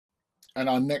And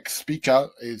our next speaker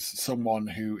is someone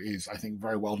who is, I think,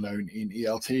 very well known in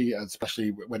ELT, especially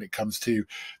when it comes to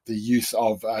the use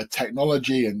of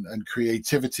technology and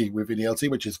creativity within ELT,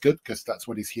 which is good because that's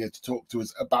what he's here to talk to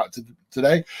us about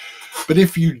today. But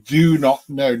if you do not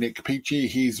know Nik Peachey,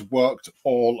 he's worked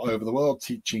all over the world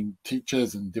teaching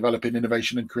teachers and developing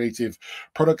innovation and creative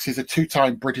products. He's a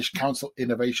two-time British Council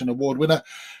Innovation Award winner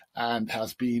and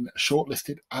has been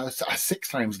shortlisted 6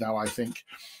 times now, I think.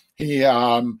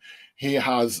 He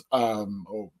has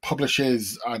or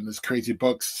publishes and has created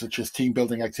books such as Team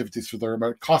Building Activities for the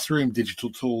Remote Classroom,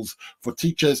 Digital Tools for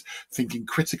Teachers, Thinking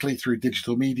Critically Through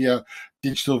Digital Media,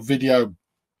 Digital Video,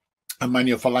 A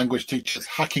Manual for Language Teachers,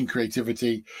 Hacking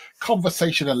Creativity,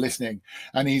 Conversation and Listening.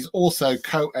 And he's also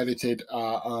co-edited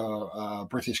a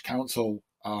British Council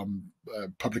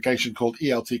publication called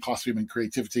ELT Classroom and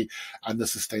Creativity and the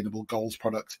Sustainable Goals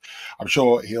Product. I'm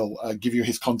sure he'll give you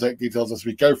his contact details as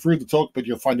we go through the talk, but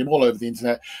you'll find him all over the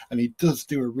internet. And he does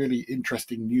do a really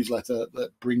interesting newsletter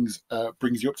that brings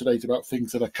you up to date about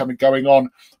things that are going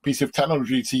on, piece of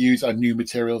technology to use, and new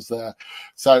materials there.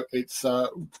 So it's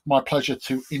my pleasure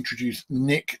to introduce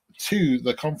Nik to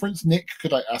the conference. Nik,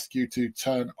 could I ask you to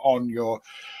turn on your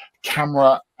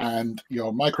camera and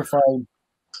your microphone?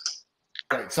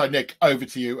 Great. So, Nik, over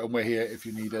to you, and we're here if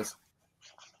you need us.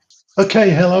 Okay,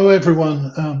 hello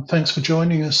everyone. Thanks for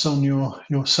joining us on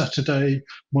your Saturday.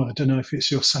 Well, I don't know if it's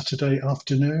your Saturday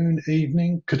afternoon,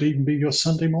 evening, could even be your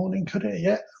Sunday morning, could it?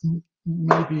 Yeah,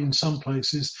 maybe in some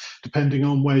places, depending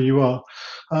on where you are.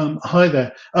 Hi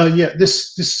there. Yeah,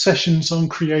 this session's on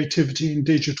creativity in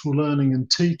digital learning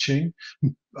and teaching.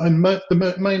 And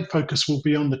the main focus will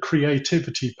be on the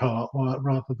creativity part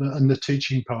and the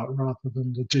teaching part rather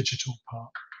than the digital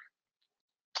part.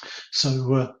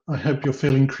 So I hope you're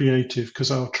feeling creative,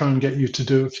 because I'll try and get you to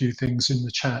do a few things in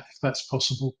the chat if that's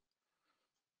possible.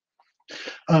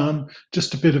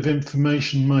 Just a bit of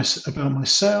information about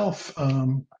myself.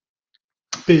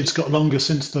 Beard's got longer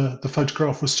since the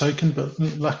photograph was taken, but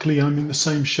luckily I'm in the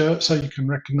same shirt, so you can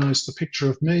recognize the picture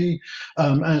of me.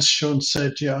 As Sean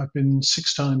said, yeah, I've been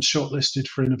 6 times shortlisted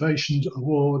for Innovation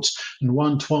Awards and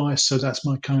won twice, so that's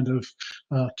my kind of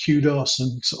kudos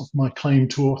and sort of my claim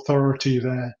to authority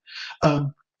there.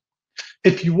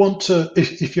 If you want to,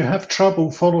 if you have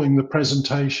trouble following the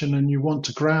presentation and you want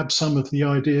to grab some of the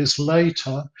ideas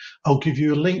later, I'll give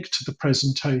you a link to the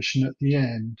presentation at the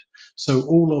end. So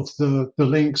all of the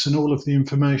links and all of the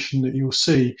information that you'll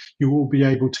see, you will be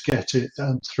able to get it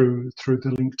through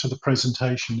the link to the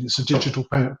presentation. It's a digital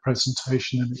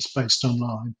presentation and it's based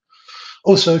online.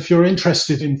 Also, if you're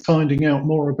interested in finding out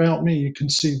more about me, you can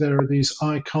see there are these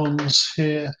icons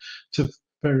here to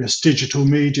various digital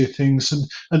media things,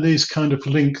 and these kind of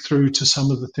link through to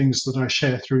some of the things that I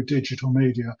share through digital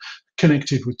media,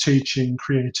 connected with teaching,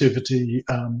 creativity,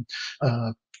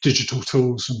 digital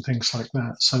tools and things like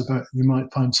that, so that you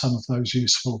might find some of those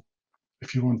useful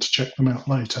if you want to check them out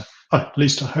later. At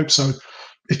least I hope so.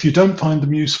 If you don't find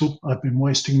them useful, I've been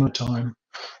wasting my time,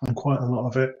 and quite a lot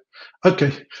of it.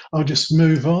 Okay, I'll just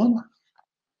move on.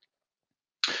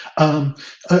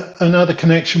 Another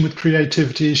connection with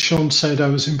creativity, as Sean said, I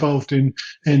was involved in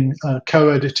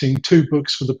co-editing 2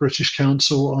 books for the British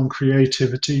Council on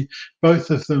creativity.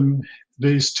 Both of them,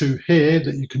 these 2 here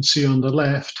that you can see on the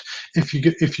left. If you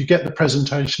get the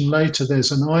presentation later,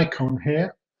 there's an icon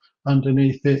here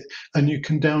underneath it, and you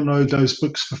can download those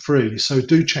books for free. So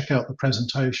do check out the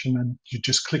presentation, and you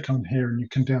just click on here and you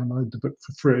can download the book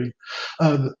for free.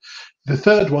 The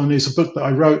third one is a book that I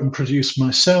wrote and produced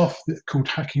myself called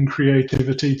Hacking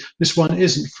Creativity. This one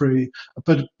isn't free,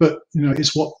 but you know,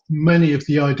 it's what many of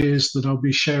the ideas that I'll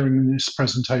be sharing in this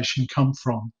presentation come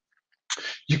from.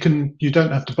 You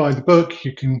don't have to buy the book.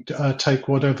 You can take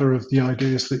whatever of the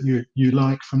ideas that you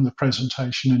like from the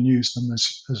presentation and use them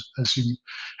as you,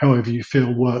 however you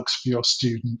feel works for your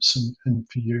students and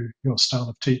for you, your style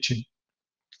of teaching.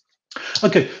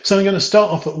 Okay, so I'm going to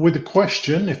start off with a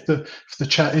question. If the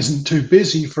chat isn't too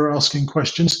busy for asking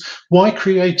questions, why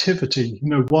creativity? You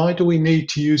know, why do we need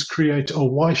to use or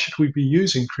why should we be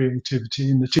using creativity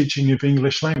in the teaching of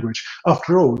English language?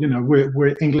 After all, you know,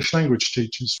 we're English language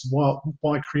teachers.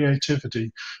 Why creativity?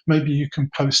 Maybe you can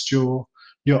post your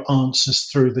answers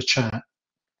through the chat.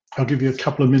 I'll give you a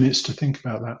couple of minutes to think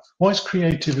about that. Why is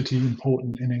creativity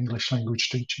important in English language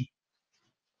teaching?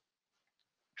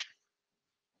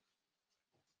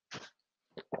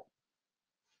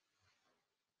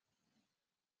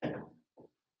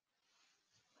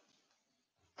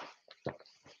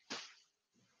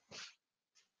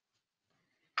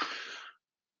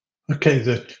 Okay,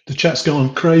 the chat's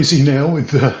gone crazy now. With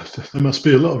there must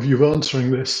be a lot of you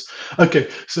answering this. Okay,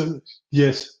 so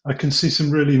yes, I can see some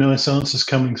really nice answers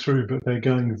coming through, but they're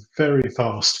going very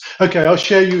fast. Okay, I'll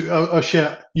share you. I'll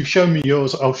share. You've shown me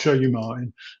yours. I'll show you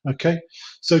mine. Okay,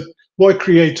 so why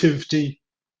creativity?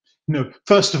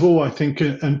 First of all, I think,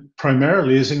 and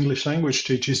primarily as English language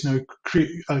teachers,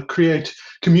 create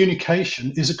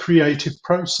communication is a creative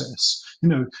process.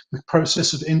 The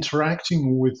process of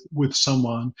interacting with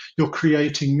someone, you're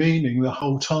creating meaning the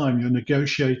whole time. You're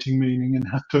negotiating meaning and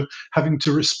having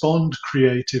to respond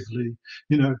creatively.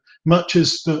 Much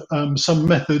as some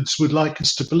methods would like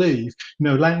us to believe,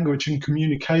 language and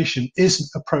communication isn't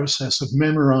a process of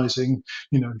memorizing,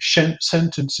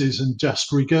 sentences and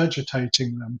just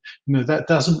regurgitating them. That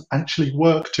doesn't actually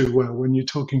work too well when you're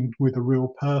talking with a real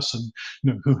person,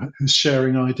 who's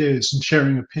sharing ideas and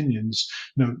sharing opinions.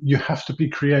 You have to be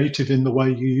creative in the way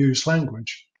you use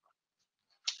language.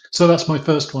 So that's my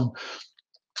first one.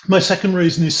 My second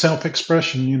reason is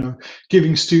self-expression.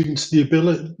 Giving students the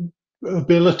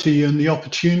ability and the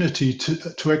opportunity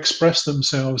to express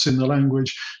themselves in the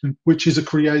language, which is a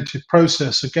creative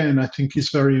process, again, I think is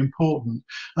very important,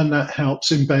 and that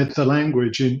helps embed the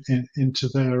language into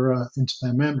their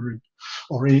memory,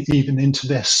 or even into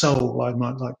their soul, I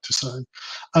might like to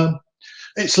say.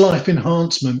 It's life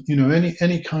enhancement.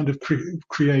 Any kind of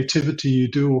creativity you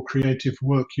do or creative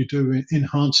work you do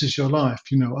enhances your life.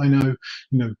 I know,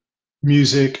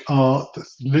 music, art,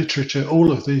 literature,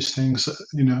 all of these things,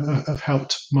 have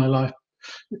helped my life,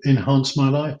 enhance my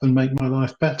life and make my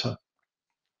life better.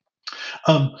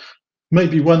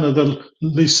 Maybe one of the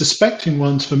least suspecting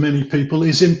ones for many people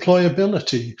is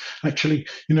employability. Actually,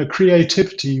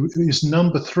 creativity is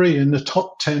number 3 in the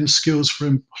top 10 skills for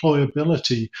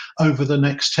employability over the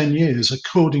next 10 years,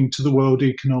 according to the World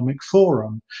Economic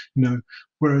Forum.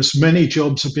 Whereas many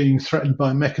jobs are being threatened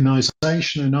by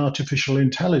mechanization and artificial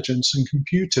intelligence and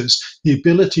computers, the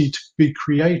ability to be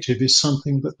creative is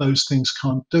something that those things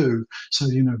can't do. So,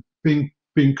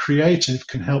 being creative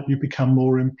can help you become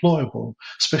more employable,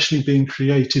 especially being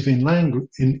creative in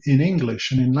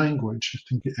English and in language. I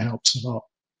think it helps a lot.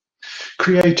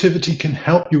 Creativity can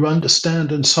help you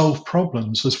understand and solve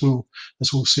problems, as we'll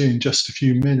see in just a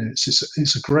few minutes.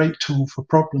 It's a great tool for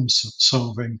problem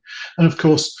solving. And of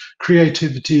course,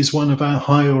 creativity is one of our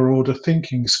higher order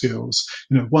thinking skills.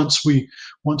 Once we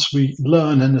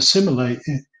learn and assimilate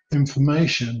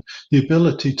information, the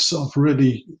ability to sort of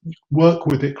really work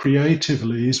with it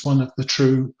creatively is one of the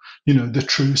true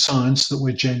signs that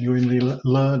we're genuinely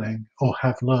learning or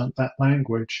have learned that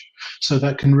language. So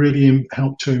that can really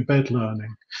help to embed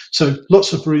learning. So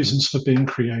lots of reasons for being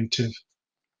creative.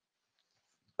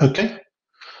 Okay.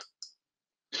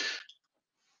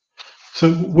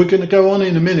 So we're going to go on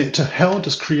in a minute to how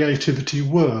does creativity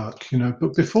work,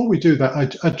 but before we do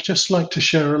that, I'd just like to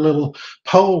share a little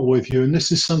poll with you. And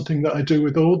this is something that I do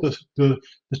with all the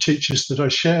teachers that I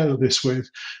share this with.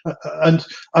 And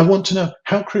I want to know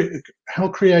how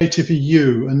creative are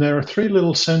you? And there are 3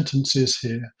 little sentences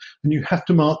here, and you have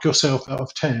to mark yourself out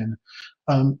of 10.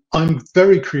 I'm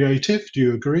very creative. Do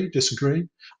you agree, disagree?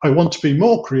 I want to be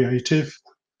more creative.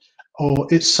 Or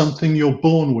it's something you're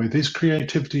born with. Is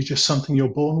creativity just something you're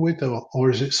born with,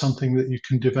 or is it something that you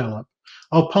can develop?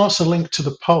 I'll pass a link to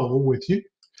the poll with you.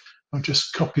 I'll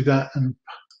just copy that and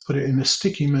put it in a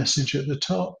sticky message at the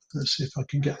top. Let's see if I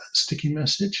can get that sticky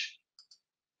message.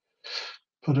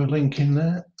 Put a link in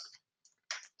there.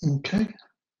 Okay.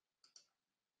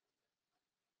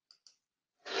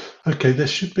 Okay, there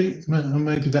should be,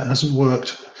 maybe that hasn't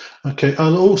worked. Okay,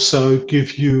 I'll also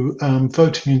give you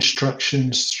voting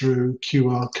instructions through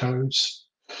QR codes.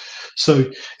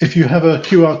 So if you have a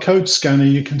QR code scanner,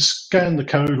 you can scan the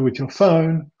code with your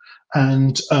phone,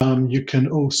 and you can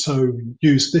also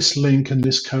use this link and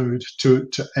this code to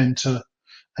enter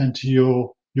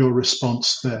your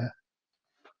response there.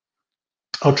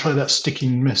 I'll try that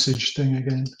sticking message thing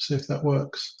again, see if that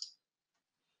works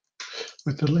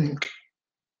with the link.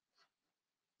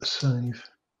 Save.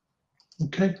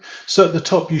 Okay, so at the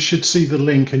top you should see the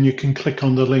link, and you can click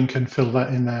on the link and fill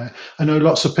that in there. I know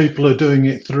lots of people are doing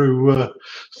it through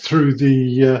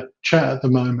the chat at the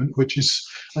moment, which is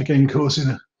again causing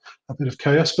a bit of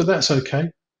chaos, but that's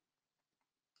okay.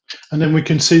 And then we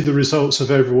can see the results of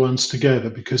everyone's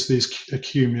together, because these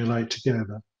accumulate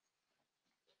together.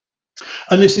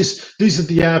 And these are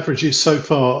the averages so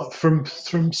far from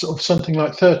sort of something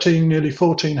like 13, nearly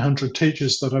 1,400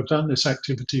 teachers that I've done this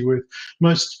activity with.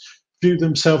 Most view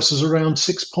themselves as around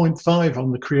 6.5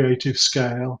 on the creative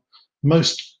scale.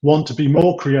 Most want to be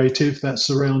more creative, that's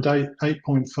around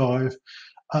 8.5.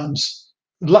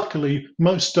 luckily,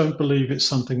 most don't believe it's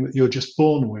something that you're just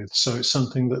born with, so it's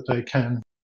something that they can.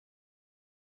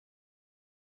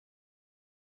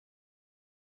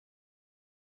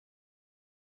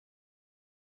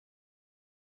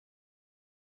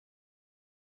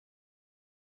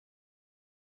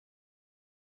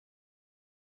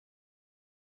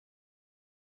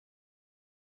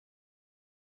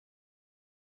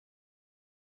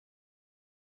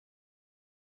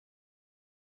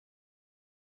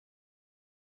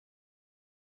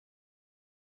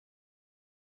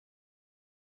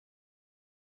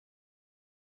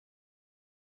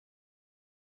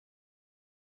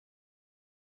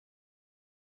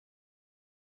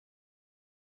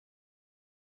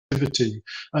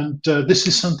 And this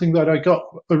is something that I got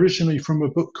originally from a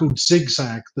book called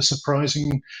Zigzag, The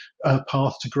Surprising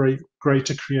Path to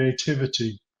Greater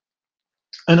Creativity.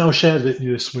 And I'll share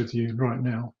this with you right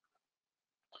now.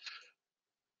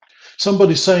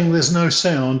 Somebody's saying there's no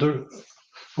sound. Are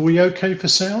we okay for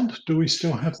sound? Do we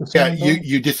still have the sound Yeah, on?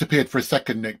 you disappeared for a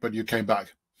second, Nick, but you came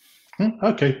back.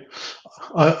 Okay.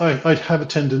 I have a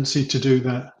tendency to do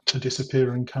that, to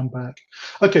disappear and come back.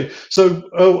 Okay, so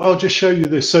I'll just show you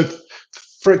this. So,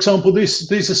 for example,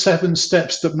 these are 7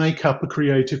 steps that make up a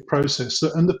creative process.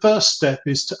 And the first step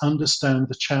is to understand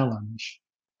the challenge.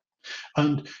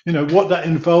 And what that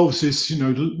involves is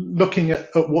looking at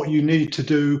what you need to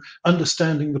do,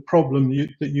 understanding the problem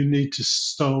that you need to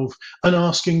solve, and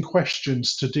asking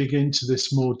questions to dig into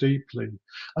this more deeply.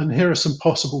 And here are some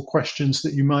possible questions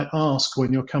that you might ask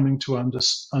when you're coming to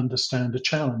understand a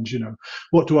challenge.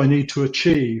 What do I need to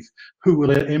achieve? Who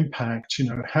will it impact?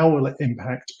 How will it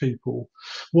impact people?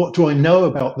 What do I know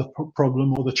about the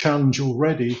problem or the challenge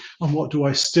already? And what do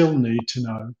I still need to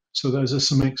know? So those are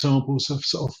some examples of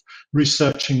sort of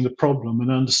researching the problem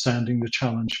and understanding the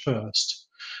challenge first.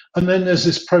 And then there's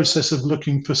this process of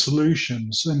looking for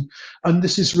solutions. And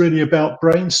this is really about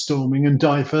brainstorming and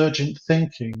divergent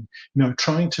thinking,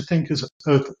 trying to think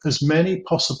of as many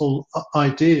possible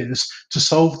ideas to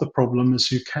solve the problem as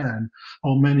you can,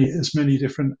 or as many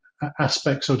different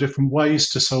aspects or different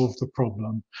ways to solve the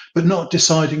problem, but not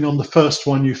deciding on the first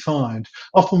one you find.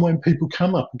 Often when people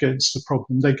come up against a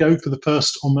problem, they go for the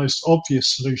first or most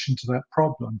obvious solution to that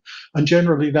problem. And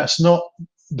generally that's not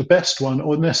the best one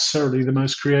or necessarily the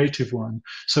most creative one.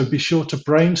 So be sure to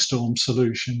brainstorm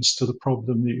solutions to the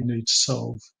problem that you need to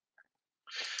solve.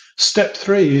 Step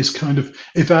 3 is kind of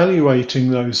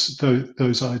evaluating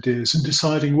those ideas and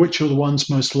deciding which are the ones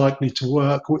most likely to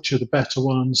work, which are the better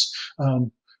ones,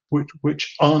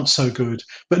 which aren't so good,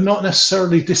 but not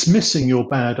necessarily dismissing your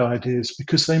bad ideas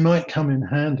because they might come in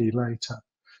handy later.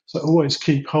 So always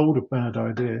keep hold of bad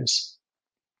ideas.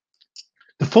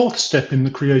 The 4th step in the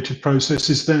creative process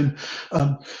is then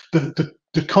the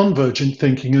convergent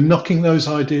thinking and knocking those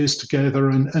ideas together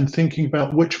and thinking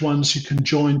about which ones you can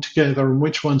join together and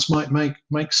which ones might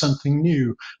make something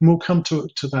new. And we'll come to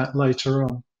that later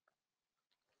on.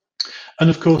 And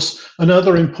of course,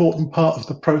 another important part of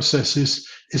the process is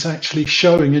actually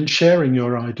showing and sharing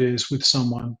your ideas with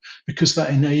someone, because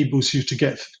that enables you to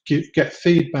get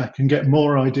feedback and get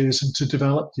more ideas and to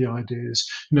develop the ideas.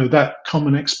 That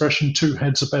common expression, 2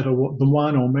 heads are better than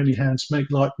one, or many hands make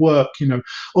light work.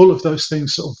 All of those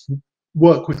things sort of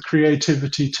work with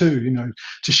creativity too.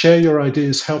 To share your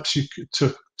ideas helps you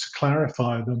to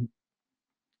clarify them.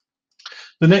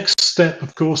 The next step,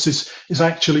 of course, is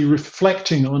actually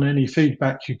reflecting on any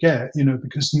feedback you get,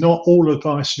 because not all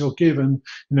advice you're given,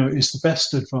 is the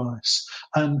best advice.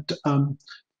 And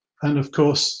of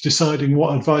course, deciding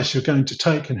what advice you're going to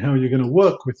take and how you're going to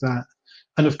work with that.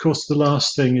 And of course, the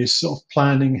last thing is sort of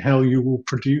planning how you will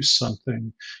produce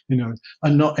something,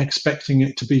 and not expecting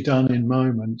it to be done in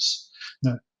moments.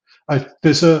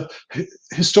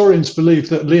 Historians believe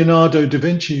that Leonardo da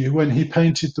Vinci, when he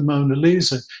painted the Mona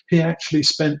Lisa, he actually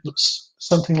spent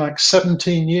something like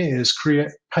 17 years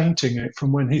painting it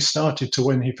from when he started to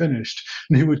when he finished.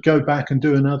 And he would go back and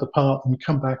do another part and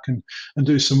come back and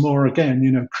do some more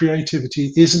again.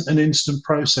 Creativity isn't an instant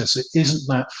process. It isn't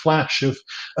that flash of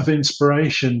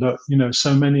inspiration that,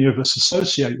 so many of us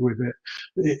associate with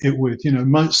it with.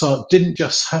 Mozart didn't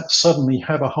just suddenly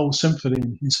have a whole symphony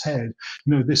in his head.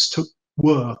 This took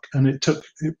work, and it took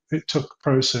a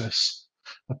process.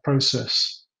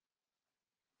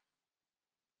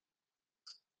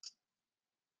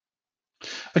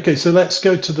 Okay, so let's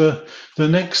go to the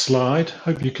next slide.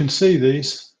 Hope you can see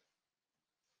these.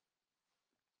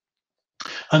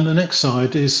 And the next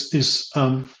slide is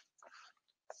about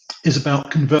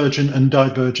convergent and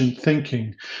divergent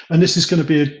thinking. And this is going to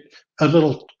be a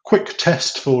little quick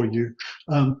test for you.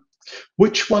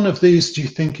 Which one of these do you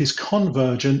think is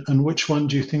convergent and which one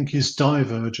do you think is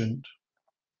divergent?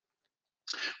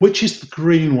 Which is the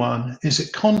green one? Is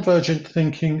it convergent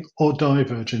thinking or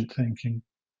divergent thinking?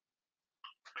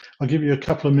 I'll give you a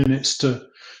couple of minutes to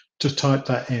type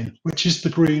that in. Which is the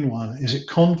green one? Is it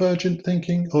convergent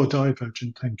thinking or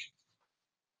divergent thinking?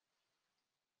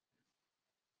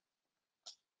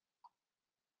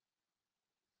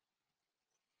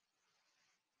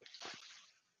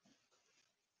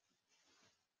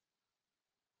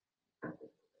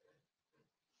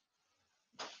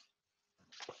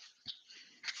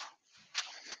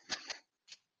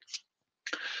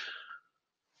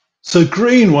 So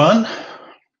green one,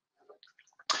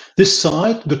 this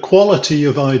side, the quantity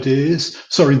of ideas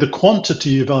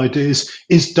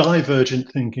is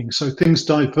divergent thinking. So things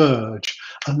diverge,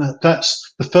 and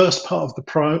that's the first part of the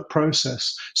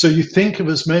process. So you think of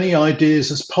as many ideas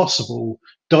as possible,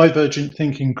 divergent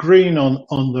thinking, green on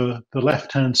the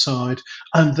left-hand side,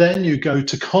 and then you go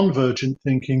to convergent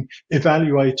thinking,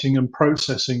 evaluating and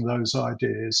processing those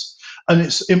ideas. And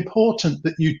it's important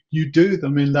that you do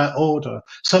them in that order.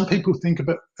 Some people think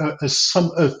about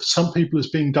some people as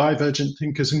being divergent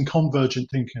thinkers and convergent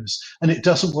thinkers, and it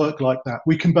doesn't work like that.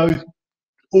 We can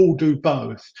all do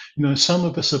both. Some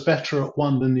of us are better at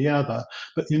one than the other,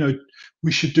 but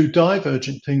we should do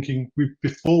divergent thinking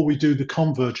before we do the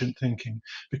convergent thinking,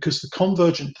 because the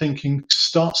convergent thinking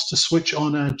starts to switch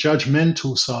on our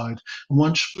judgmental side. And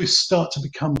once we start to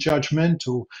become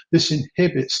judgmental, this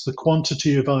inhibits the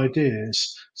quantity of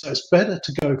ideas. So it's better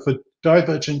to go for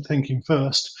divergent thinking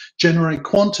first, generate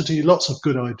quantity, lots of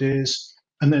good ideas,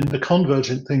 and then the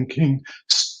convergent thinking,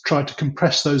 try to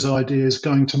compress those ideas,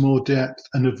 going to more depth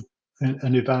and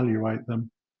evaluate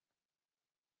them.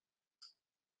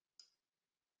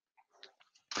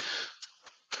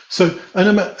 So,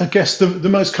 and I guess the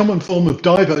most common form of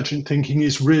divergent thinking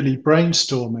is really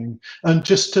brainstorming. And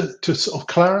just to sort of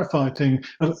clarify things,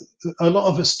 a lot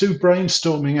of us do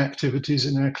brainstorming activities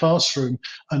in our classroom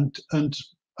and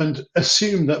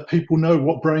assume that people know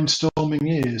what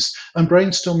brainstorming is. And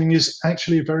brainstorming is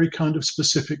actually a very kind of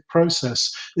specific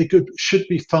process. It should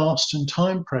be fast and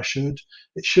time pressured.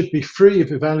 It should be free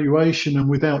of evaluation and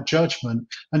without judgment,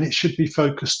 and it should be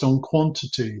focused on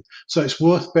quantity. So it's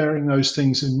worth bearing those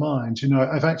things in mind.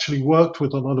 I've actually worked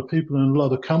with a lot of people in a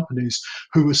lot of companies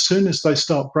who, as soon as they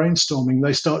start brainstorming,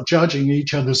 they start judging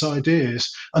each other's ideas,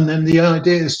 and then the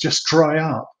ideas just dry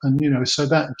up. And so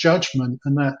that judgment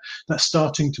and that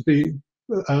starting to be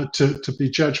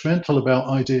judgmental about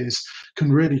ideas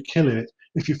can really kill it.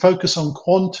 If you focus on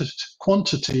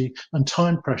quantity and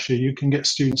time pressure, you can get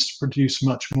students to produce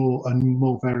much more and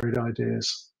more varied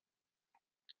ideas.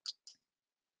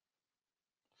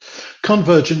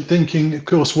 Convergent thinking, of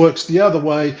course, works the other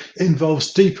way,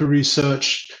 involves deeper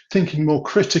research, thinking more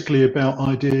critically about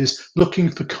ideas, looking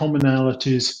for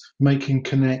commonalities, making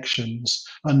connections.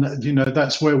 And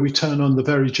that's where we turn on the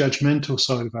very judgmental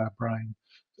side of our brain.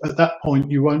 At that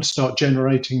point, you won't start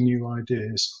generating new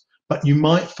ideas, but you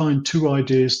might find two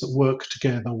ideas that work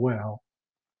together well.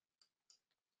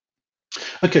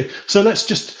 Okay, so let's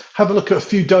just have a look at a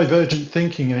few divergent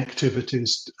thinking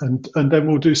activities, and then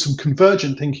we'll do some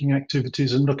convergent thinking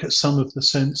activities and look at some of the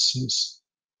senses.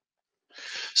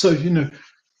 So,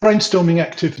 brainstorming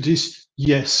activities,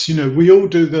 yes, we all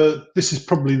do this is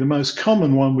probably the most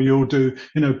common one we all do,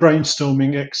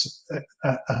 brainstorming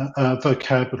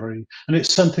vocabulary. And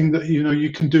it's something that,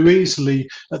 you can do easily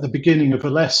at the beginning of a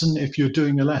lesson if you're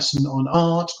doing a lesson on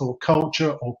art or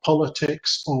culture or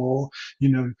politics or,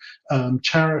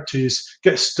 charities.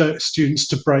 Get students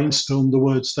to brainstorm the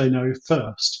words they know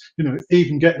first.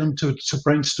 Even get them to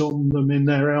brainstorm them in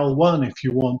their L1 if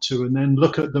you want to, and then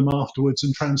look at them afterwards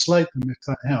and translate them if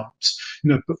that helps.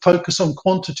 But focus on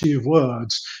quantity of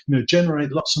words.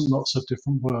 Generate lots and lots of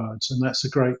different words, and that's a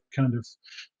great kind of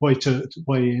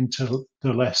way into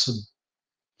the lesson.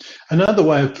 Another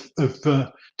way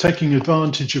of taking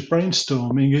advantage of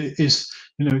brainstorming is,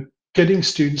 getting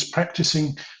students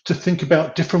practicing to think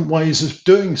about different ways of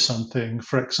doing something.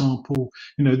 For example,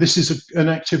 this is an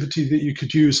activity that you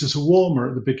could use as a warmer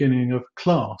at the beginning of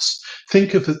class.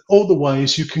 Think of all the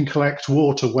ways you can collect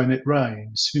water when it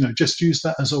rains. Just use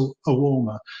that as a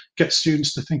warmer. Get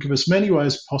students to think of as many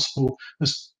ways as possible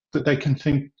that they can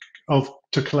think of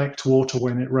to collect water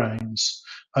when it rains,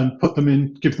 and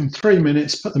give them 3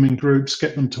 minutes, put them in groups,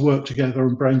 get them to work together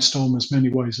and brainstorm as many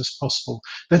ways as possible.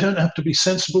 They don't have to be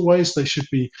sensible ways. They should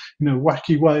be,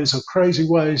 wacky ways or crazy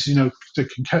ways. They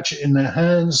can catch it in their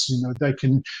hands. They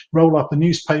can roll up a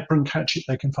newspaper and catch it.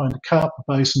 They can find a cup, a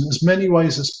basin, as many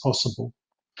ways as possible.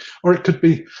 Or it could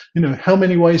be, how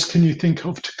many ways can you think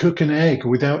of to cook an egg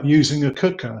without using a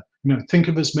cooker? You know, think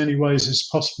of as many ways as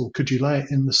possible. Could you lay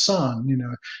it in the sun? You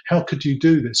know, how could you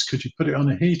do this? Could you put it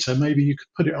on a heater? Maybe you could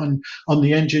put it on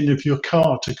the engine of your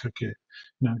car to cook it.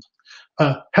 You know,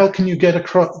 how can you get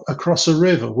across a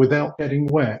river without getting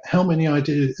wet? How many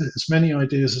ideas, as many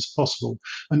ideas as possible.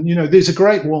 And, you know, these are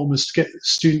great warmers to get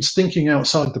students thinking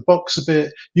outside the box a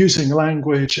bit, using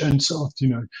language and sort of, you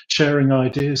know, sharing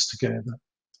ideas together.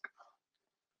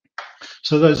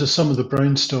 So those are some of the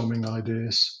brainstorming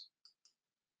ideas.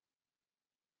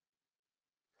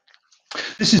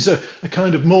 This is a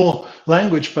kind of more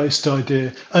language-based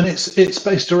idea, and it's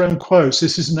based around quotes.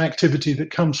 This is an activity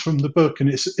that comes from the book, and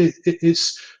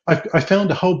I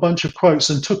found a whole bunch of quotes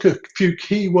and took a few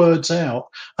key words out,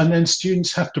 and then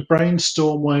students have to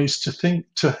brainstorm ways to think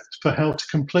for how to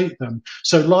complete them.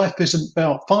 So life isn't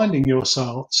about finding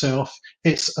yourself;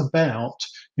 it's about,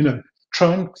 you know,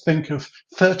 try and think of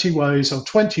 30 ways or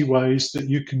 20 ways that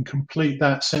you can complete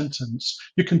that sentence.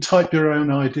 You can type your own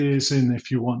ideas in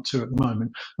if you want to at the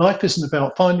moment. Life isn't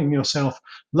about finding yourself.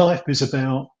 Life is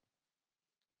about,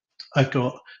 I've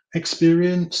got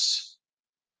experience,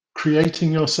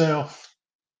 creating yourself.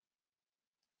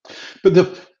 But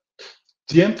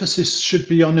the emphasis should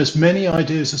be on as many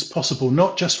ideas as possible,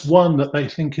 not just one that they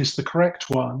think is the correct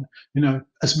one. You know,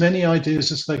 as many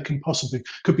ideas as they can possibly.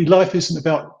 Could be life isn't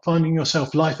about finding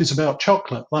yourself. Life is about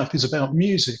chocolate. Life is about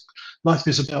music. Life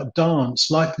is about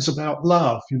dance. Life is about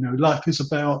love. You know, life is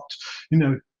about, you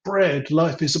know, bread.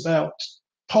 Life is about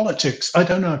politics. I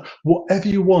don't know. Whatever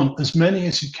you want, as many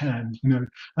as you can. You know,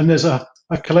 and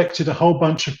I collected a whole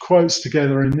bunch of quotes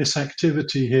together in this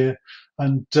activity here,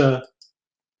 and.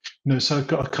 You know, so I've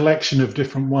got a collection of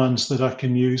different ones that I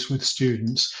can use with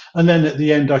students, and then at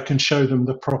the end I can show them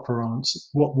the proper answer,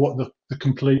 what the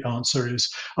complete answer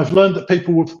is. I've learned that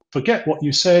people will forget what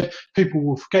you said, people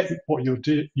will forget what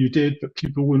you did, but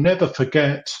people will never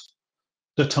forget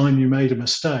the time you made a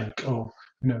mistake, or,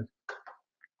 you know.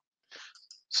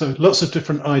 So lots of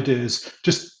different ideas.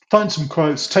 Just find some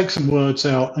quotes, take some words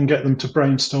out, and get them to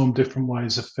brainstorm different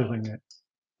ways of filling it.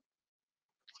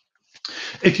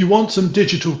 If you want some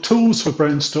digital tools for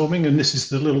brainstorming, and this is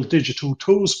the little digital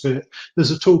tools bit, there's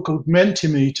a tool called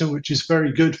Mentimeter, which is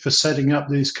very good for setting up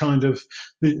these kind of,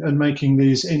 and making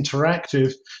these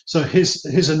interactive. So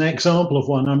here's an example of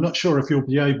one. I'm not sure if you'll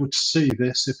be able to see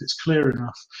this, if it's clear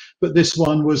enough, but this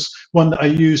one was one that I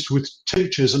used with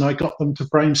teachers, and I got them to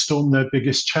brainstorm their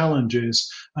biggest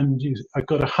challenges. And I've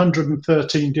got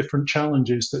 113 different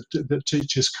challenges that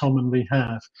teachers commonly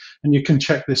have, and you can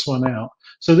check this one out.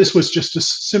 So this was just a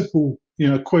simple, you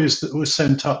know, quiz that was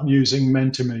sent up using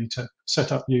Mentimeter,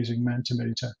 set up using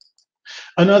Mentimeter.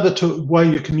 Another way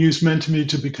you can use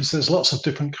Mentimeter, because there's lots of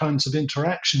different kinds of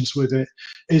interactions with it,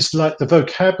 is like the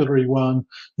vocabulary one.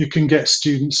 You can get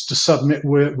students to submit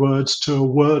words to a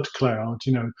word cloud.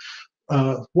 You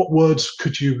know, what words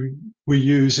could we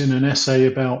use in an essay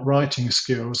about writing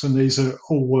skills? And these are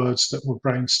all words that were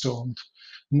brainstormed.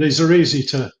 And these are easy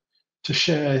to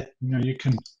share. You know, you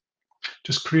can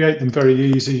just create them very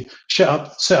easy, set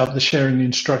up the sharing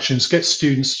instructions, get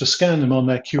students to scan them on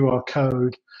their QR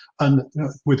code, and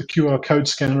with a QR code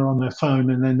scanner on their phone,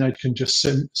 and then they can just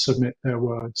submit their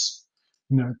words.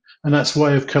 You know, and that's a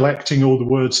way of collecting all the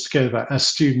words together. As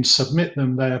students submit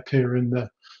them, they appear in the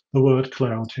word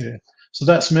cloud here. So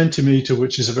that's Mentimeter,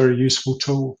 which is a very useful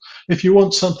tool. If you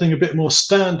want something a bit more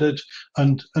standard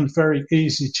and very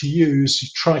easy to use, you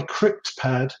try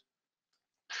CryptPad.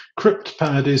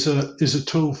 CryptPad is a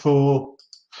tool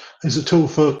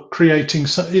for creating.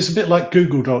 It's a bit like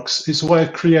Google Docs. It's a way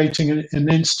of creating an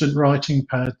instant writing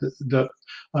pad that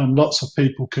lots of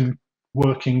people can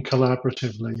work in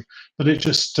collaboratively. But it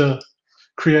just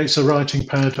creates a writing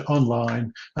pad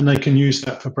online, and they can use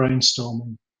that for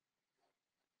brainstorming.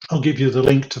 I'll give you the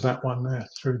link to that one there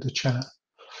through the chat.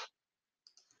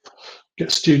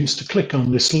 Get students to click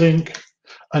on this link,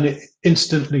 and it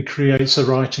instantly creates a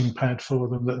writing pad for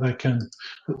them that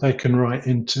they can write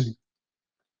into.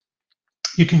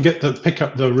 You can pick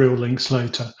up the real links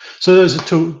later. So those are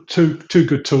two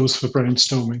good tools for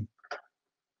brainstorming.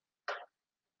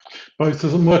 Both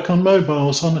of them work on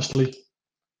mobiles, honestly.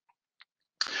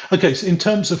 Okay, so in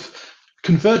terms of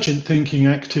convergent thinking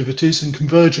activities, and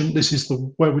convergent, this is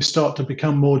where we start to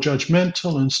become more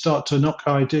judgmental and start to knock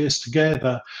ideas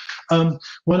together.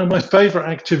 One of my favorite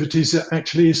activities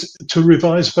actually is to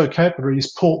revise vocabulary,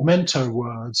 is portmanteau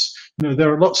words. You know,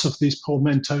 there are lots of these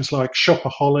portmanteaus like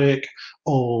shopaholic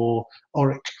or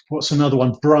what's another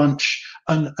one, brunch,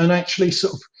 and actually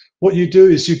sort of what you do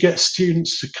is you get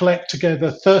students to collect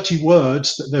together 30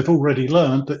 words that they've already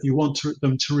learned that you want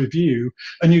them to review,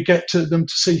 and you get them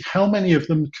to see how many of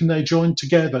them can they join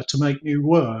together to make new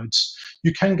words.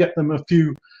 You can get them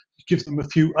give them a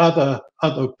few other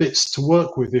bits to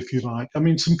work with, if you like. I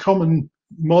mean, some common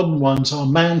modern ones are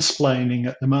mansplaining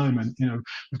at the moment.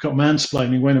 We've got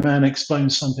mansplaining when a man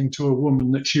explains something to a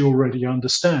woman that she already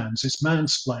understands. It's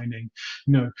mansplaining.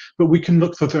 But we can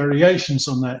look for variations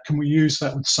on that. Can we use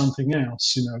that with something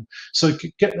else? So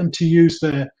get them to use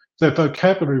their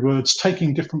vocabulary words,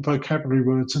 taking different vocabulary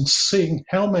words and seeing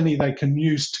how many they can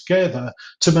use together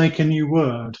to make a new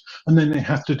word. And then they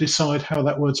have to decide how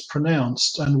that word's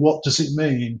pronounced and what does it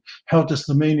mean? How does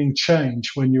the meaning change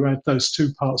when you add those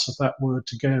two parts of that word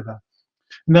together?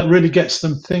 And that really gets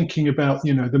them thinking about,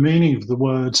 the meaning of the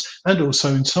words and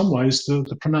also in some ways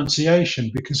the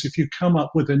pronunciation, because if you come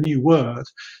up with a new word,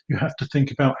 you have to think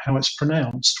about how it's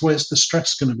pronounced. Where's the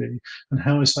stress going to be and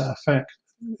how is that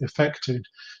affected?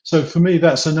 So for me,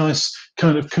 that's a nice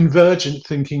kind of convergent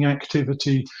thinking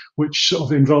activity, which sort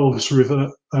of involves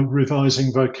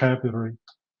revising vocabulary.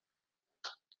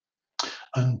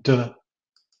 And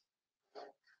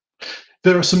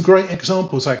there are some great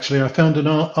examples, actually. I found an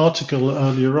article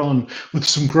earlier on with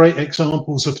some great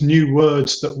examples of new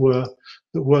words that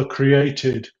were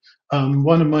created.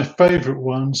 One of my favorite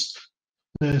ones,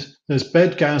 there's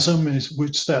bedgasm,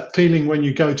 which is that feeling when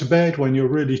you go to bed when you're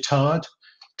really tired.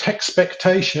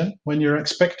 Textpectation, when you're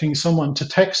expecting someone to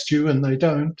text you and they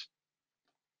don't.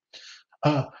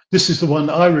 This is the one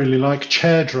that I really like,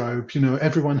 chairdrobe.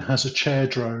 Everyone has a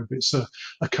chairdrobe. It's a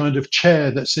kind of chair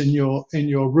that's in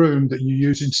your room that you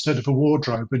use instead of a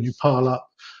wardrobe, and you pile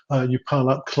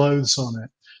up clothes on it.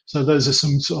 So those are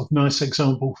some sort of nice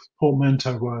example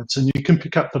portmanteau words, and you can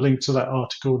pick up the link to that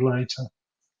article later.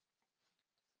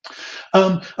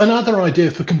 Another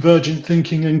idea for convergent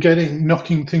thinking and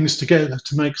knocking things together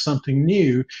to make something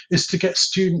new is to get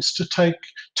students to take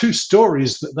two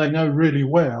stories that they know really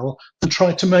well and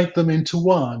try to make them into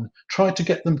one. Try to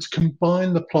get them to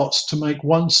combine the plots to make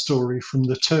one story from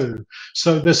the two.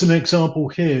 So there's an example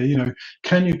here,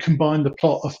 can you combine the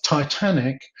plot of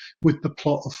Titanic with the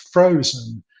plot of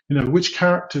Frozen? Which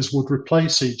characters would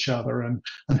replace each other and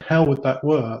how would that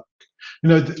work?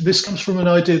 This comes from an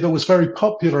idea that was very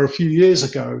popular a few years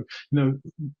ago.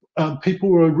 People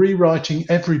were rewriting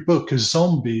every book as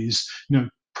zombies.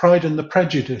 Pride and the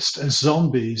Prejudice as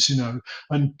zombies.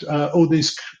 And all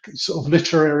these sort of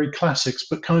literary classics,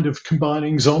 but kind of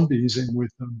combining zombies in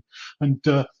with them. And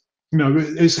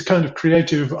it's a kind of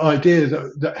creative idea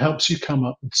that helps you come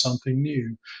up with something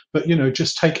new. But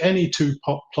just take any two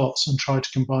plots and try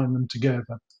to combine them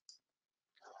together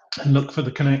and look for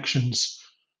the connections.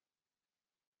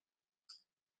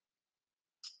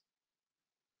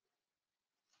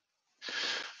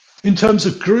 In terms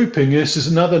of grouping, this is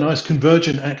another nice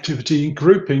convergent activity. In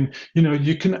grouping,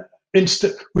 you can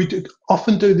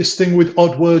often do this thing with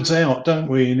odd words out, don't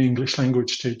we, in English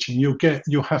language teaching?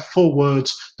 You'll have 4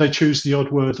 words, they choose the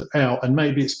odd word out, and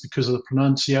maybe it's because of the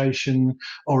pronunciation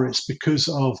or it's because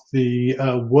of the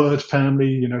word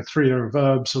family, 3 are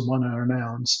verbs and 1 are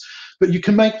nouns. But you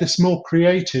can make this more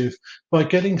creative by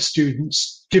giving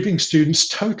students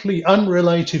totally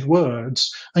unrelated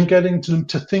words and getting them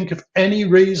to think of any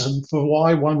reason for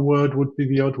why one word would be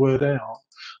the odd word out.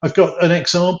 I've got an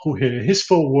example here. Here's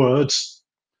 4 words: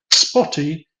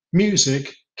 spotty,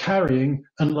 music, carrying,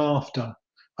 and laughter.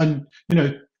 And,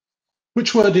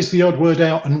 which word is the odd word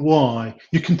out and why?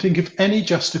 You can think of any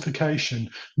justification,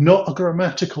 not a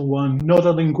grammatical one, not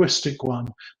a linguistic one,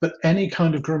 but any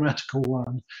kind of grammatical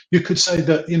one. You could say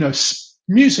that,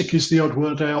 music is the odd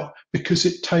word out because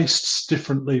it tastes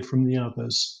differently from the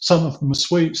others. Some of them are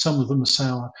sweet, some of them are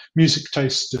sour. Music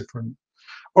tastes different.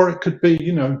 Or it could be,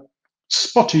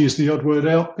 spotty is the odd word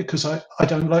out because I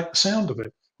don't like the sound of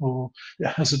it, or it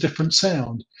has a different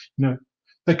sound.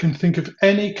 They can think of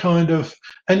any kind of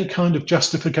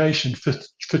justification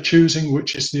for choosing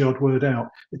which is the odd word out.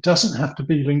 It doesn't have to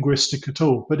be linguistic at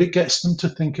all, but it gets them to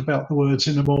think about the words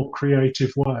in a more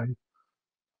creative way.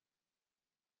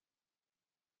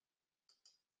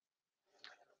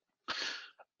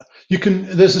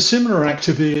 There's a similar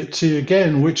activity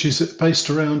again, which is based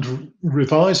around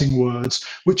revising words,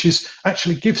 which is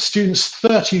actually give students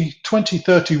 30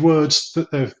 words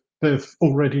that they've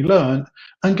already learned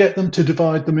and get them to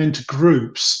divide them into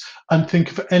groups and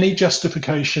think of any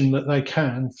justification that they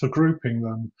can for grouping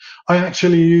them. I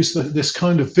actually use this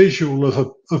kind of visual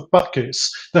of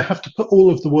buckets. They have to put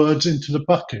all of the words into the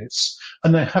buckets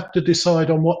and they have to decide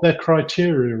on what their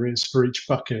criteria is for each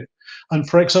bucket. And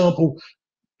for example,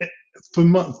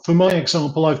 for my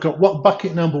example, I've got what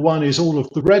bucket number 1 is all of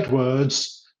the red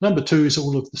words, number 2 is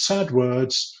all of the sad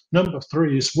words, number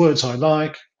 3 is words I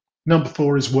like, number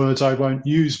 4 is words I won't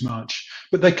use much.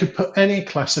 But they could put any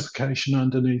classification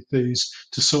underneath these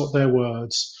to sort their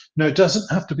words. No, it doesn't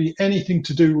have to be anything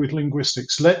to do with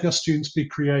linguistics. Let your students be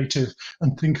creative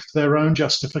and think of their own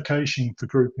justification for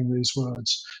grouping these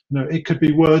words. It could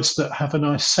be words that have a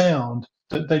nice sound,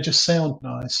 that they just sound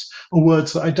nice, or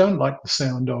words that I don't like the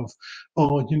sound of,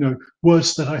 or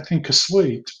words that I think are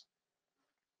sweet.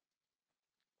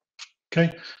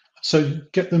 Okay, so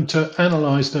get them to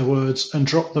analyze their words and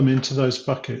drop them into those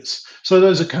buckets. So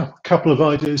those are a couple of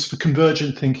ideas for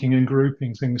convergent thinking and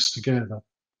grouping things together.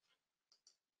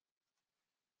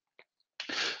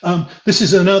 This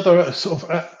is another sort of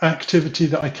activity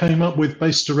that I came up with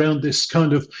based around this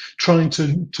kind of trying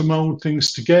to mold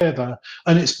things together.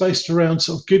 And it's based around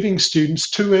sort of giving students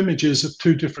 2 images of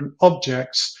 2 different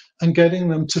objects and getting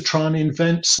them to try and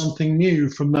invent something new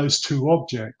from those 2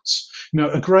 objects.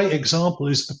 A great example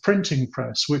is the printing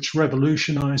press, which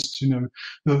revolutionized,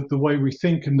 the way we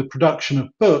think in the production of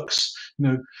books.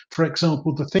 For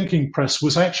example, the thinking press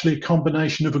was actually a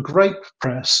combination of a grape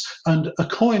press and a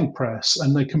coin press,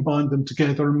 and they combined them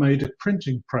together and made a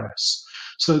printing press.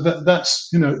 So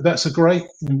that's a great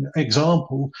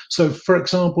example. So, for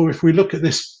example, if we look at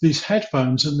these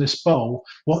headphones and this bowl,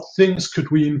 what things could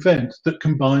we invent that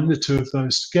combine the 2 of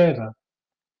those together?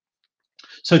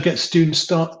 So get students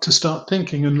to start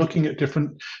thinking and looking at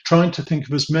trying to think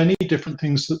of as many different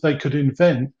things that they could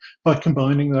invent by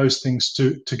combining those things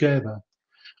together.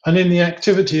 And in the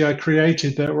activity I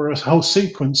created, there were a whole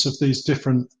sequence of these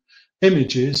different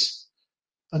images,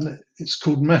 and it's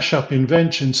called mashup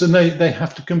inventions, and they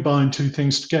have to combine 2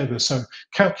 things together. So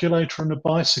calculator and a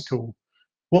bicycle,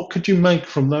 what could you make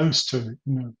from those 2,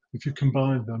 if you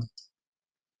combine them?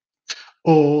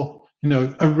 Or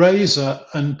a razor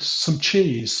and some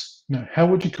cheese. How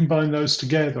would you combine those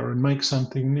together and make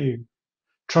something new?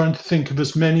 Trying to think of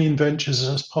as many inventions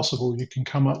as possible you can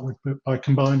come up with by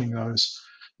combining those.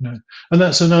 And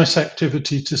that's a nice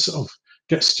activity to sort of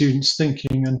get students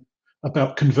thinking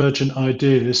about convergent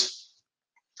ideas.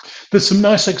 There's some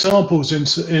nice examples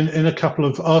in a couple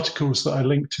of articles that I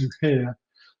linked to here.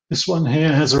 This one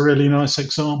here has a really nice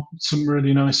example, some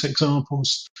really nice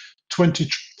examples.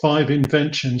 25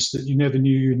 inventions that you never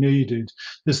knew you needed.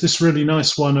 There's this really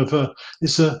nice one of an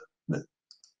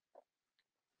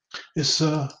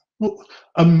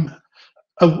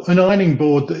ironing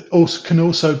board that can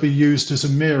also be used as a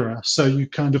mirror. So you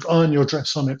kind of iron your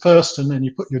dress on it first, and then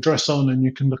you put your dress on and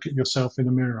you can look at yourself in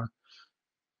a mirror.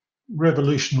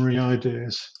 Revolutionary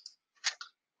ideas.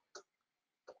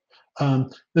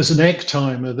 There's an egg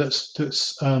timer that's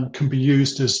can be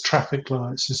used as traffic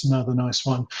lights. Is another nice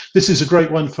one. This is a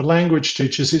great one for language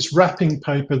teachers. It's wrapping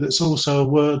paper that's also a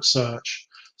word search.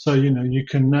 So you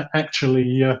can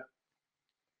actually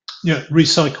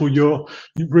recycle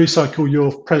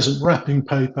your present wrapping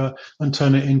paper and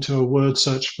turn it into a word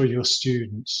search for your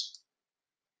students.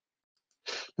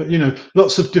 But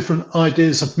lots of different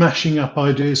ideas of mashing up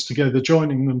ideas together,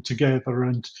 joining them together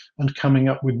and coming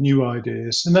up with new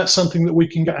ideas. And that's something that we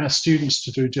can get our students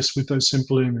to do just with those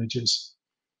simple images.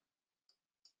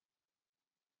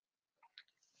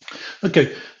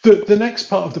 Okay, the next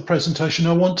part of the presentation,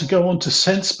 I want to go on to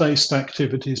sense-based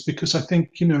activities, because I think,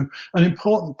 an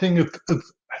important thing of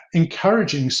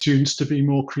encouraging students to be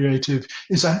more creative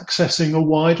is accessing a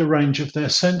wider range of their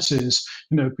senses,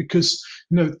 because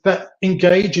that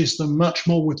engages them much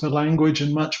more with the language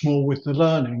and much more with the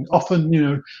learning.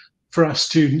 Often, for our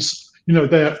students,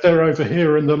 they're over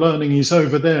here and the learning is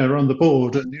over there on the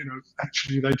board, and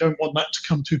actually they don't want that to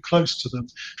come too close to them.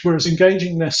 Whereas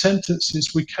engaging their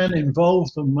sentences, we can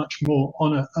involve them much more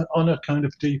on a kind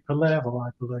of deeper level,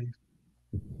 I believe.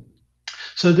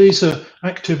 So these are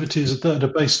activities that are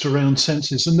based around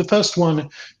senses. And the first one,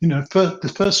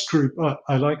 the first group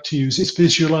I like to use is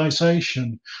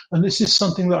visualization. And this is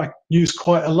something that I use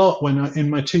quite a lot in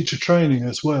my teacher training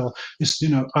as well. Is,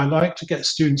 I like to get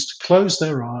students to close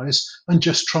their eyes and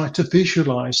just try to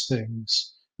visualize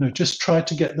things. Just try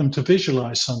to get them to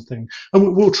visualize something.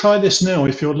 And we'll try this now.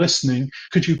 If you're listening,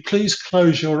 could you please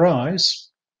close your eyes?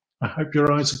 I hope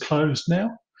your eyes are closed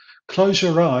now. Close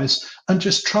your eyes and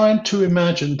just try to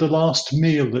imagine the last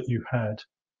meal that you had.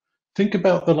 Think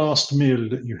about the last meal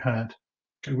that you had.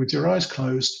 Okay, with your eyes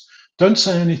closed. Don't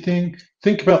say anything.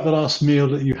 Think about the last meal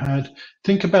that you had.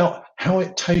 Think about how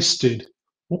it tasted.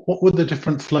 What were the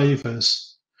different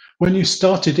flavors? When you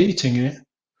started eating it,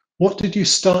 what did you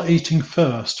start eating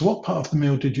first? What part of the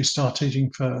meal did you start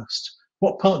eating first?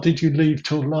 What part did you leave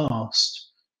till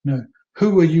last?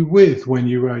 Who were you with when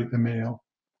you ate the meal?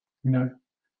 You know,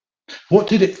 what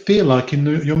did it feel like in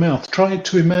your mouth? Try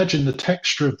to imagine the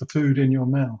texture of the food in your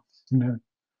mouth. You know,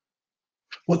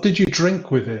 what did you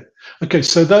drink with it? Okay,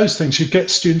 so those things, you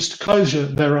get students to close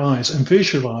their eyes and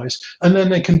visualize, and then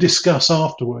they can discuss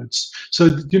afterwards.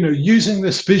 So, you know, using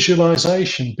this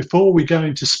visualization before we go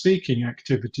into speaking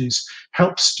activities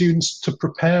helps students to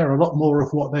prepare a lot more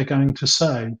of what they're going to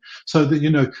say, so that,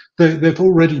 you know, they've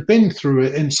already been through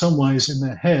it in some ways in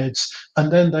their heads,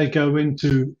 and then they go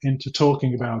into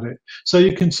talking about it. So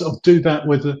you can sort of do that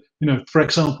with, you know, for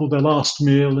example, the last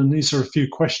meal, and these are a few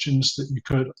questions that you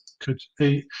could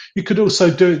eat. You could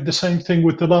also do the same thing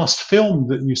with the last film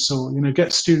that you saw. You know,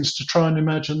 get students to try and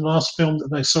imagine the last film that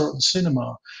they saw at the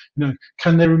cinema. You know,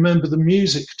 can they remember the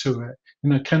music to it?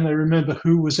 You know, can they remember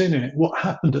who was in it? What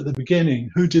happened at the beginning?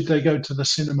 Who did they go to the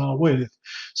cinema with?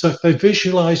 So if they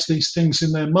visualize these things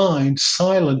in their mind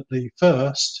silently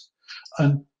first,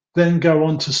 and then go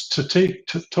on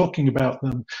to talking about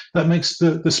them, that makes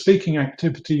the speaking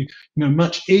activity, you know,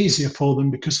 much easier for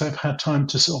them, because they've had time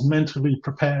to sort of mentally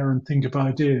prepare and think of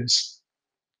ideas.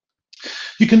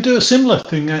 You can do a similar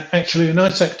thing actually in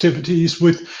nice activities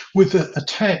with a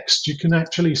text. You can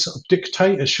actually sort of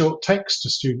dictate a short text to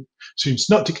students,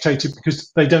 not dictate it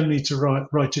because they don't need to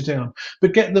write it down,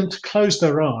 but get them to close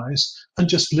their eyes and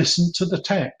just listen to the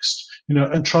text, you know,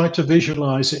 and try to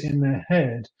visualize it in their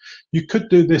head. You could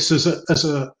do this as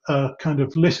a kind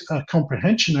of a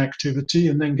comprehension activity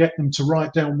and then get them to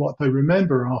write down what they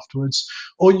remember afterwards,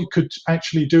 or you could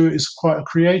actually do it as quite a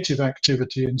creative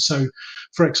activity. And so,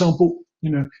 for example, you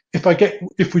know,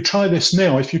 if we try this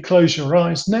now, if you close your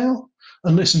eyes now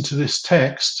and listen to this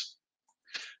text,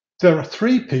 there are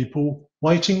 3 people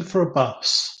waiting for a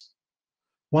bus.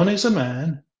 One is a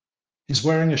man, he's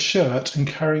wearing a shirt and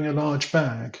carrying a large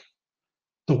bag.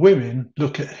 The women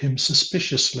look at him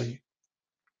suspiciously.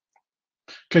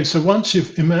 Okay, so once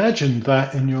you've imagined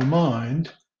that in your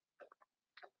mind,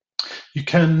 you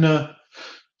can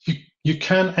you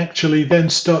can actually then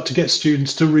start to get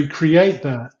students to recreate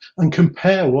that and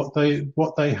compare what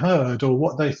they heard or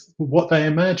what they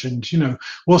imagined. You know,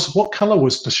 what color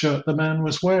was the shirt the man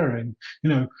was wearing? You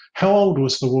know, how old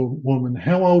was the woman?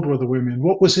 How old were the women?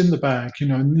 What was in the bag? You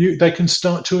know, they can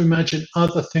start to imagine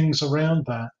other things around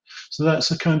that. So that's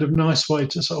a kind of nice way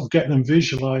to sort of get them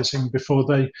visualizing before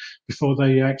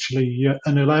they actually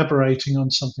and elaborating on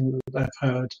something that they've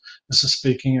heard as a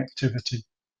speaking activity.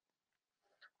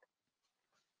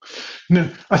 No,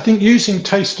 I think using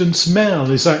taste and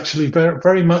smell is actually very,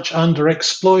 very much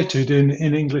underexploited in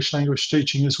English language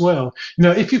teaching as well. You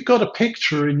know, if you've got a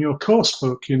picture in your course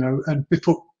book, you know, and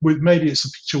before maybe it's a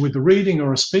picture with a reading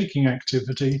or a speaking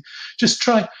activity, just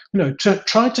try, you know, to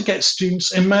try to get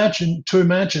students imagine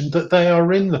that they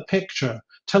are in the picture.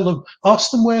 Tell them,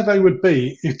 ask them where they would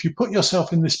be if you put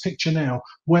yourself in this picture now.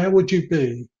 Where would you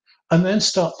be? And then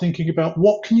start thinking about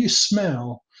what can you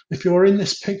smell. If you're in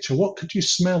this picture, what could you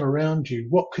smell around you?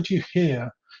 What could you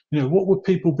hear? You know, what would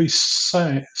people be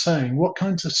saying? What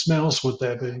kinds of smells would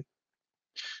there be? You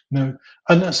know,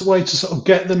 and that's a way to sort of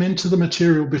get them into the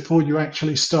material before you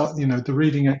actually start, you know, the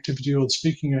reading activity or the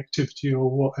speaking activity or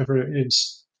whatever it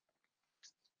is.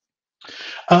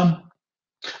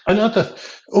 Another,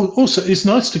 also, it's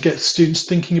nice to get students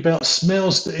thinking about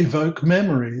smells that evoke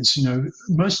memories. You know,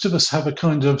 most of us have a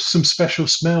kind of some special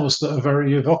smells that are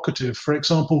very evocative. For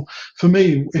example, for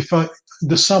me,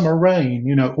 the summer rain,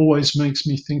 you know, always makes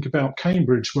me think about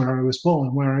Cambridge, where I was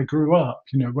born, where I grew up.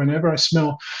 You know, whenever I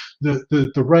smell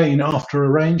the rain after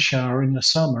a rain shower in the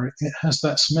summer, it has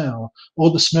that smell, or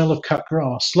the smell of cut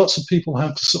grass. Lots of people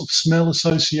have sort of smell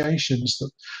associations that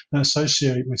they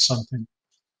associate with something.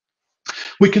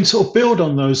 We can sort of build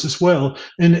on those as well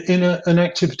in an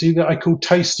activity that I call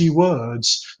tasty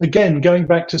words. Again, going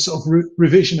back to sort of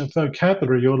revision of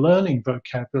vocabulary or learning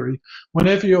vocabulary,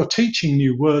 whenever you're teaching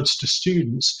new words to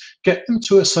students, get them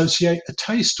to associate a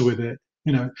taste with it.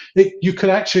 You know, you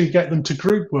could actually get them to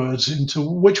group words into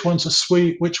which ones are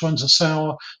sweet, which ones are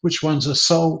sour, which ones are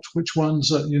salt, which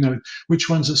ones are, you know, which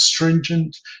ones are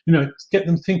stringent. You know, get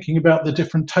them thinking about the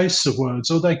different tastes of words,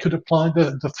 or they could apply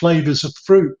the flavors of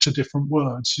fruit to different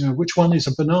words. You know, which one is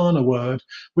a banana word,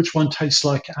 which one tastes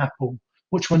like apple,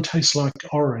 which one tastes like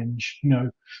orange. You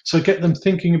know, so get them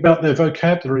thinking about their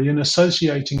vocabulary and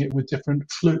associating it with different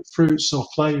fruits or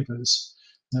flavors.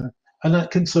 You know, and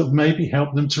that can sort of maybe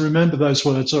help them to remember those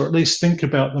words, or at least think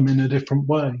about them in a different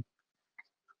way.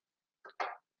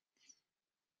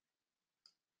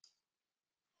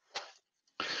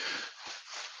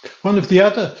 One of the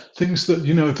other things that,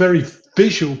 you know, a very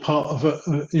visual part of it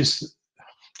is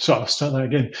So I'll start that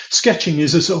again. Sketching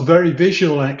is a sort of very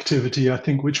visual activity, I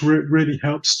think, which really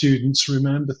helps students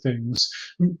remember things.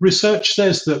 Research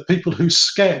says that people who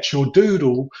sketch or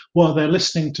doodle while they're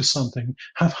listening to something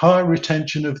have higher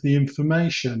retention of the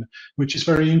information, which is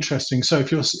very interesting. So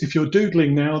if you're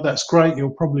doodling now, that's great. You'll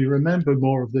probably remember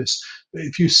more of this. But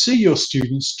if you see your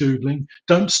students doodling,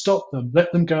 don't stop them.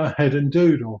 Let them go ahead and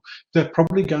doodle. They're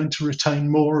probably going to retain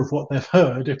more of what they've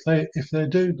heard if they're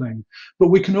doodling. But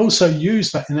we can also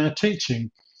use that in our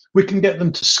teaching. We can get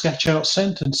them to sketch out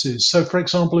sentences. So, for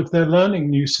example, if they're learning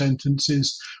new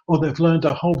sentences or they've learned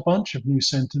a whole bunch of new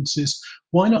sentences,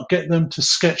 why not get them to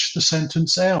sketch the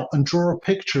sentence out and draw a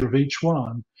picture of each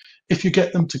one? If you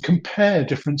get them to compare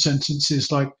different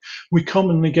sentences, like we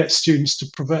commonly get students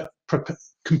to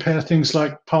compare things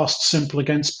like past simple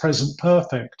against present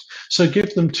perfect. So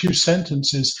give them two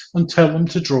sentences and tell them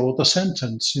to draw the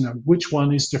sentence. Which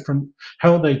one is different?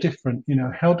 How are they different?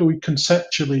 How do we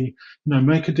conceptually,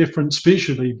 make a difference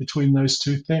visually between those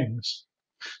two things?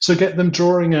 So get them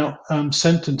drawing out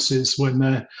sentences when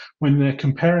they're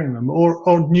comparing them,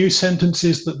 or new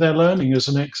sentences that they're learning as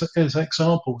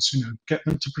examples. Get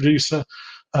them to produce a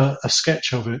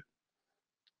sketch of it.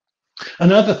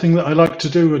 Another thing that I like to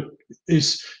do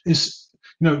is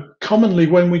commonly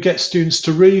when we get students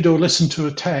to read or listen to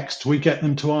a text, we get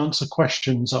them to answer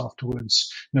questions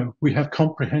afterwards. We have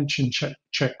comprehension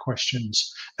check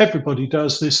questions. Everybody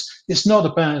does this. It's not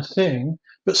a bad thing,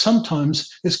 but sometimes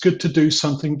it's good to do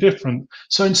something different.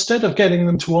 So instead of getting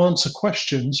them to answer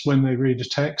questions when they read a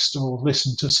text or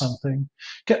listen to something,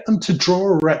 get them to draw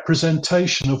a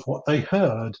representation of what they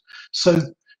heard. So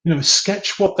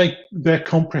sketch their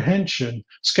comprehension,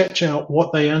 sketch out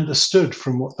what they understood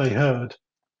from what they heard.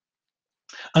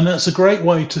 And that's a great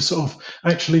way to sort of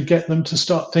actually get them to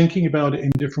start thinking about it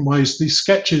in different ways. These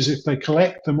sketches, if they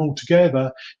collect them all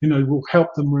together, will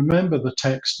help them remember the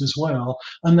text as well.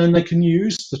 And then they can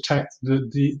use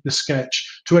the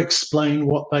sketch to explain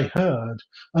what they heard.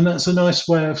 And that's a nice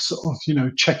way of sort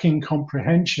of, checking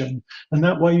comprehension. And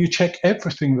that way you check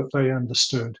everything that they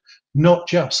understood, not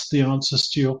just the answers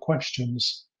to your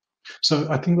questions. So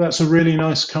I think that's a really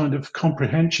nice kind of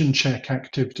comprehension check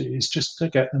activity, is just to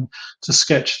get them to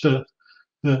sketch the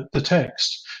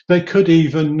text. They could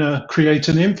even create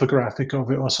an infographic of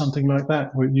it or something like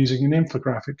that. We're using an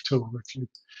infographic tool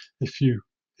if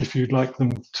you'd like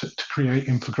them to create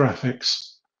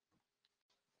infographics.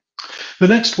 The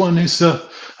next one is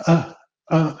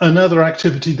another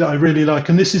activity that I really like,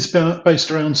 and this is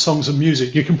based around songs and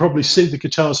music. You can probably see the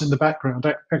guitars in the background.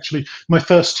 Actually, my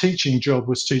first teaching job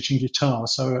was teaching guitar,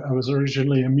 so I was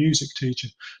originally a music teacher,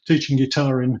 teaching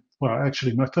guitar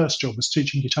actually my first job was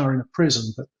teaching guitar in a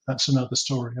prison, but that's another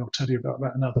story. I'll tell you about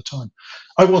that another time.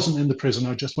 I wasn't in the prison,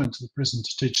 I just went to the prison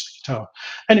to teach the guitar.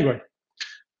 Anyway,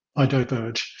 I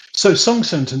diverge. So song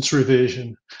sentence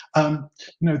revision.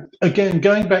 Again,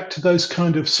 going back to those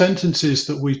kind of sentences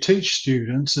that we teach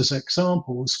students as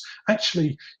examples,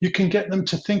 actually, you can get them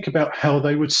to think about how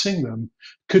they would sing them.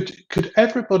 Could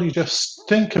everybody just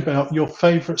think about your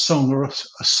favorite song, or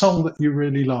a song that you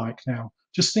really like now?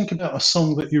 Just think about a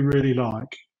song that you really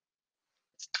like.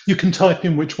 You can type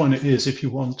in which one it is if you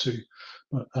want to.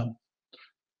 But,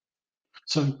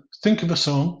 so think of a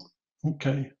song.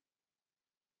 Okay.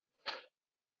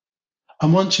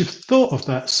 And once you've thought of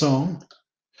that song,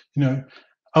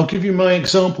 I'll give you my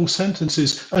example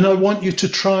sentences, and I want you to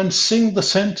try and sing the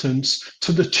sentence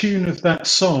to the tune of that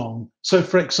song. So,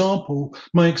 for example,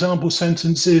 my example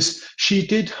sentence is, she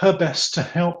did her best to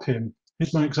help him.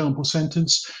 Here's my example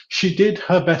sentence, she did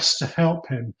her best to help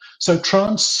him. So try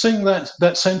and sing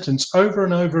that sentence over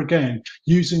and over again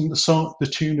using the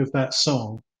tune of that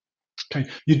song. Okay,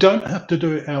 you don't have to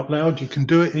do it out loud. You can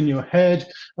do it in your head.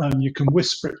 You can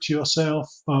whisper it to yourself.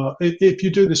 If you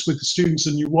do this with the students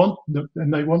and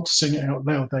they want to sing it out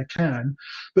loud, they can.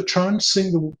 But try and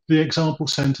sing the example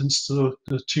sentence to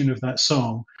the tune of that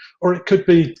song. Or it could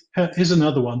be, here's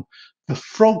another one. The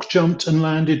frog jumped and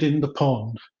landed in the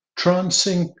pond. Try and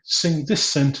sing this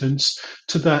sentence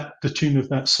to the tune of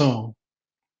that song.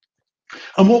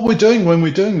 And what we're doing when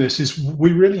we're doing this is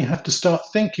we really have to start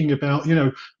thinking about,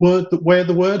 where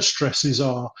the word stresses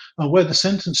are, where the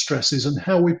sentence stress is, and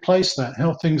how we place that,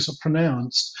 how things are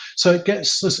pronounced. So it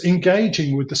gets us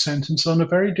engaging with the sentence on a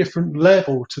very different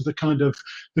level to the kind of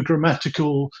the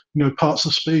grammatical, parts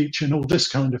of speech and all this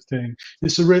kind of thing.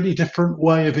 It's a really different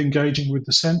way of engaging with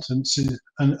the sentences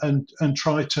and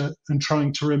trying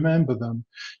to remember them,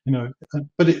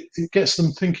 but it gets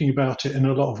them thinking about it in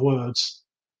a lot of words.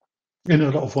 In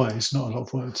a lot of ways, not a lot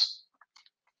of words.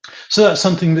 So that's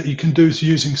something that you can do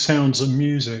using sounds and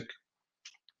music.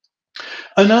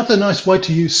 Another nice way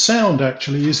to use sound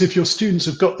actually is if your students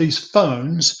have got these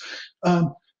phones,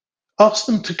 um, ask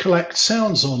them to collect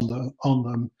sounds on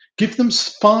them. Give them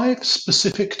 5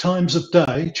 specific times of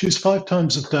day. Choose 5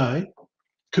 times of day.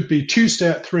 Could be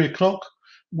Tuesday at 3 o'clock,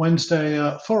 Wednesday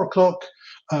at 4 o'clock,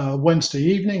 Wednesday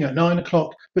evening at 9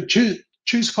 o'clock. But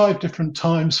choose 5 different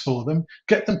times for them.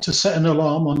 Get them to set an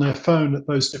alarm on their phone at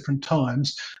those different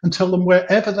times, and tell them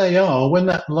wherever they are, when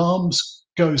that alarm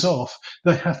goes off,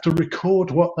 they have to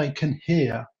record what they can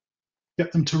hear.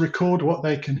 Get them to record what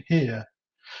they can hear.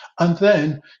 And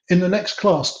then in the next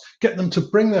class, get them to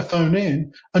bring their phone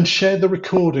in and share the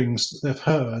recordings that they've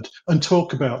heard and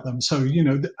talk about them. So,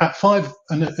 at 5,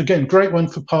 and again, great one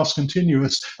for past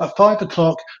continuous. At 5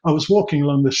 o'clock, I was walking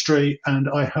along the street and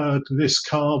I heard this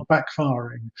car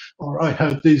backfiring, or I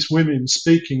heard these women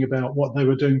speaking about what they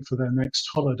were doing for their next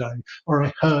holiday, or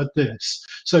I heard this.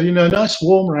 So, a nice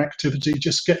warmer activity,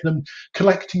 just get them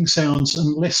collecting sounds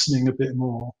and listening a bit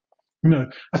more.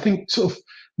 I think sort of,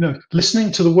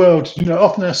 listening to the world,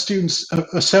 often our students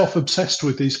are self-obsessed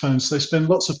with these phones. They spend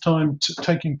lots of time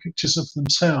taking pictures of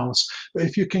themselves. But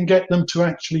if you can get them to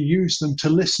actually use them to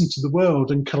listen to the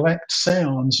world and collect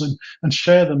sounds and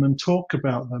share them and talk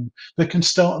about them, they can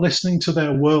start listening to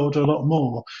their world a lot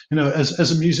more.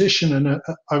 As a musician, and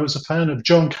I was a fan of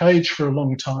John Cage for a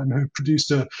long time, who produced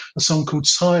a song called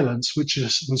Silence, which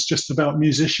was just about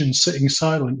musicians sitting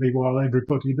silently while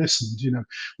everybody listened.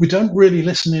 We don't really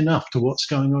listen enough to what's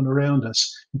going on around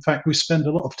us. In fact, we spend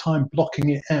a lot of time blocking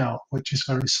it out, which is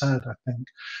very sad, I think.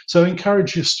 So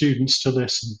encourage your students to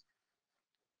listen.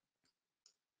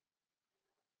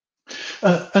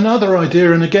 Another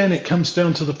idea, and again, it comes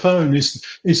down to the phone, is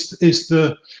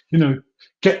the,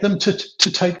 get them to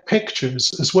take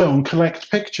pictures as well and collect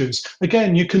pictures.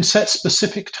 Again, you can set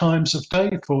specific times of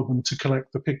day for them to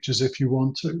collect the pictures if you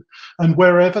want to. And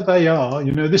wherever they are,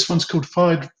 this one's called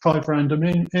five random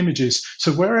images.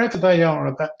 So wherever they are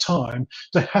at that time,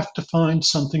 they have to find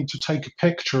something to take a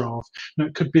picture of.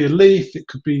 It could be a leaf, it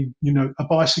could be, a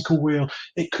bicycle wheel,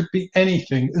 it could be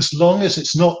anything, as long as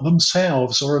it's not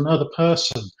themselves or another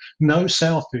person. No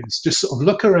selfies. Just sort of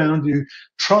look around you,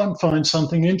 try and find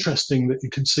something interesting that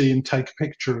you can see and take a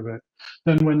picture of it.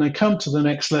 Then when they come to the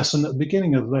next lesson, at the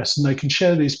beginning of the lesson, they can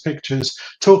share these pictures,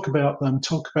 talk about them,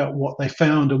 talk about what they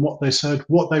found and what they said,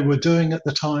 what they were doing at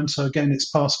the time. So again, it's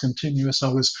past continuous.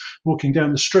 I was walking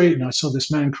down the street and I saw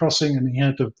this man crossing and he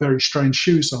had very strange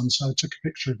shoes on. So I took a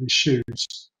picture of his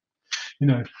shoes.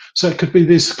 So it could be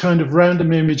these kind of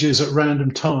random images at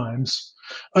random times.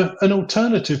 An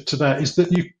alternative to that is that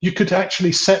you could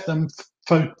actually set them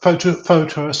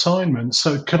photo assignments.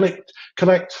 So collect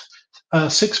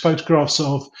 6 photographs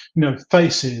of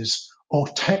faces or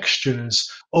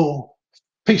textures or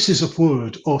pieces of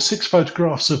wood, or 6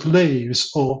 photographs of leaves,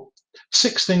 or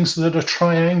 6 things that are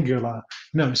triangular.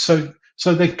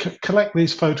 So they collect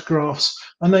these photographs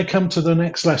and they come to the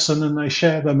next lesson and they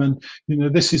share them. And,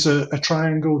 this is a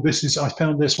triangle. I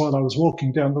found this while I was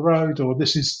walking down the road, or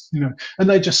this is, and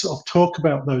they just sort of talk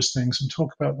about those things and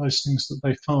talk about those things that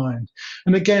they find.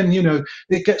 And again,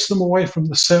 it gets them away from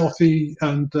the selfie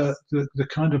and the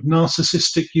kind of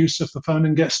narcissistic use of the phone,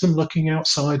 and gets them looking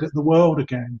outside at the world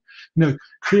again.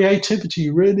 Creativity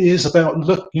really is about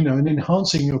and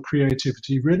enhancing your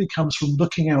creativity really comes from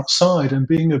looking outside and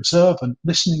being observant,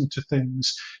 listening to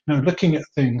things, looking at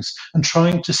things and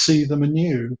trying to see them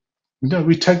anew.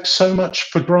 We take so much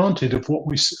for granted of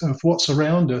what's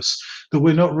around us that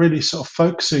we're not really sort of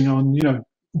focusing on,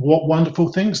 what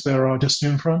wonderful things there are just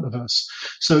in front of us.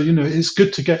 So, it's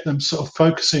good to get them sort of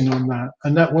focusing on that,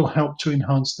 and that will help to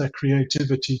enhance their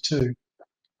creativity too.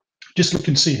 Just look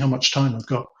and see how much time I've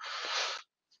got.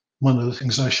 One of the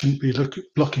things I shouldn't be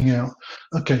blocking out.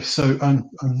 Okay, so I'm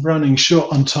running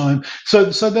short on time. So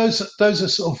those are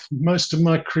sort of most of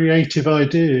my creative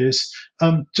ideas.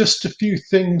 Just a few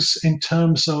things in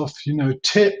terms of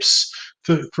tips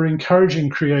for encouraging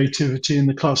creativity in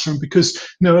the classroom, because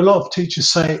a lot of teachers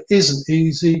say it isn't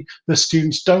easy. The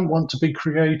students don't want to be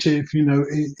creative.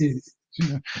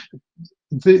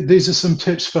 These are some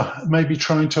tips for maybe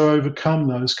trying to overcome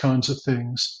those kinds of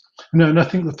things. And I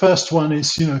think the first one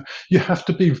is, you have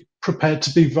to be prepared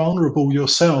to be vulnerable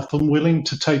yourself and willing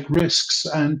to take risks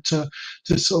and to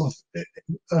sort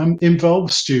of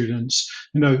involve students.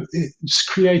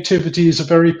 Creativity is a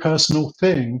very personal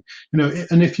thing,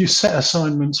 and if you set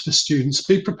assignments for students,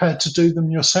 be prepared to do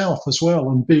them yourself as well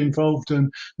and be involved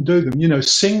and do them.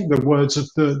 Sing the words of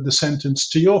the sentence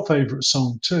to your favorite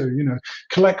song too.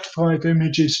 Collect 5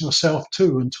 images yourself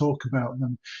too and talk about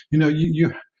them.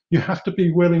 You have to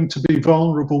be willing to be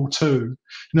vulnerable too.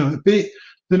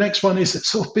 The next one is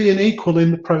sort of be an equal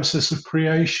in the process of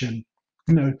creation.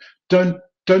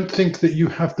 don't think that you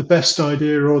have the best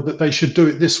idea or that they should do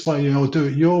it this way or do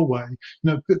it your way.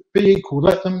 But be equal.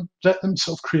 Let them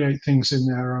sort of create things in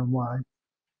their own way.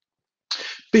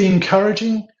 Be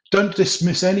encouraging. Don't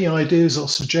dismiss any ideas or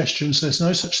suggestions. There's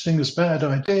no such thing as bad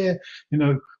idea.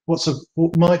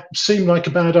 What might seem like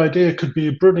a bad idea could be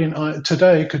a brilliant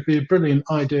today, could be a brilliant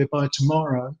idea by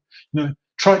tomorrow.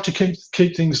 Try to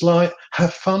keep things light.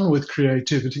 Have fun with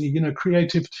creativity.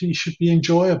 Creativity should be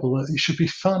enjoyable. It should be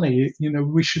funny.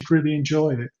 We should really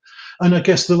enjoy it. And I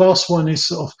guess the last one is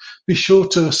sort of be sure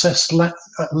to assess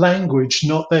language,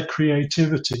 not their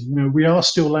creativity. We are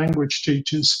still language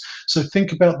teachers, so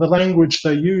think about the language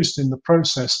they used in the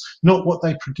process, not what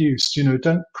they produced.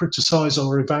 Don't criticize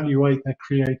or evaluate their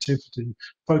creativity.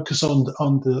 Focus on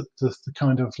the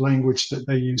kind of language that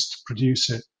they used to produce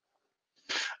it.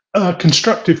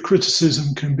 Constructive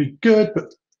criticism can be good,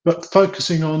 but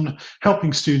focusing on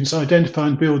helping students identify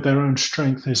and build their own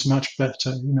strength is much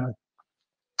better.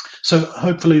 So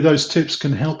hopefully those tips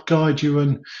can help guide you,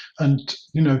 and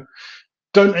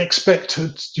don't expect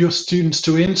your students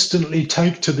to instantly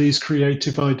take to these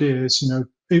creative ideas.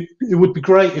 It would be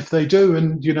great if they do,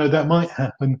 and that might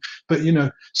happen. But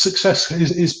success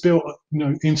is built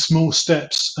in small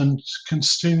steps and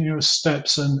continuous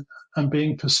steps, and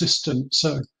being persistent.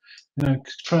 So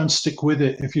try and stick with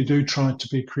it if you do try to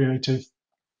be creative.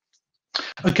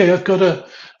 Okay, I've got a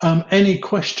any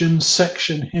questions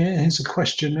section here. Here's a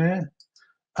questionnaire.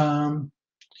 And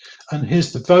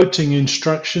here's the voting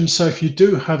instructions. So if you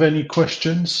do have any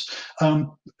questions,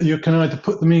 you can either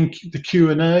put them in the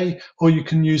Q&A, or you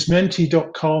can use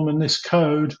menti.com and this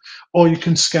code, or you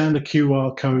can scan the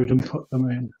QR code and put them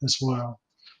in as well.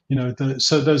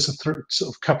 So those are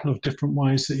sort of couple of different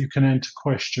ways that you can enter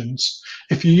questions.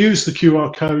 If you use the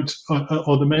QR code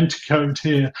or the Menti code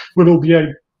here, we'll all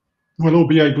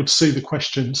be able to see the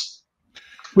questions,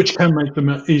 which can make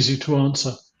them easy to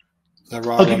answer. There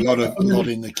are a lot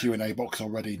in the Q&A box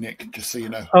already, Nick, just so you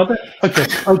know. Are there? Okay,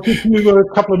 I'll give you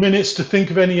a couple of minutes to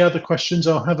think of any other questions.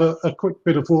 I'll have a quick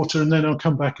bit of water, and then I'll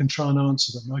come back and try and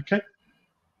answer them, okay?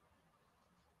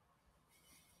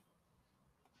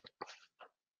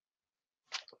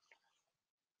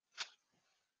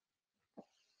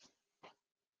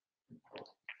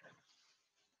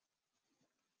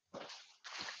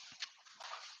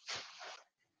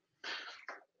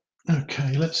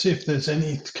 Okay, let's see if there's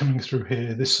any coming through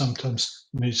here. This sometimes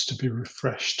needs to be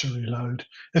refreshed to reload.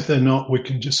 If they're not, we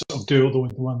can just sort of deal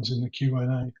with the ones in the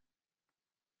Q&A.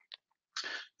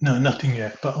 No, nothing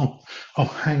yet, but I'll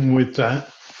hang with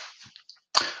that.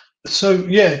 So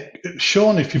yeah,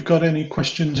 Sean, if you've got any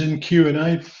questions in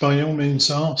Q&A, by all means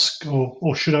ask,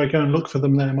 or should I go and look for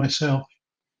them there myself?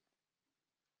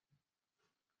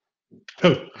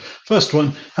 Oh, first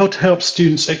one, how to help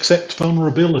students accept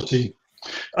vulnerability.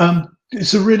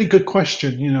 It's a really good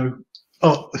question.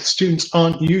 Students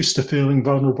aren't used to feeling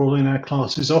vulnerable in our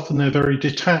classes. Often they're very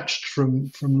detached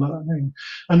from learning.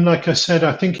 And like I said,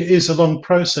 I think it is a long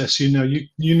process. You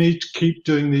need to keep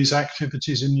doing these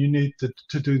activities, and you need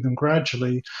to do them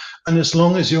gradually. And as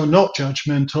long as you're not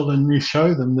judgmental and you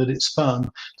show them that it's fun,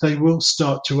 they will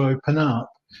start to open up.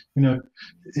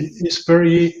 It's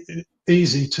very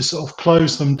easy to sort of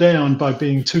close them down by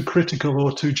being too critical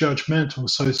or too judgmental.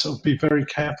 So sort of be very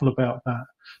careful about that.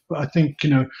 But I think,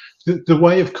 the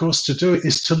way, of course, to do it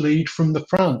is to lead from the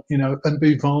front, and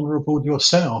be vulnerable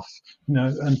yourself,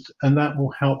 and that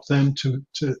will help them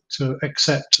to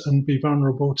accept and be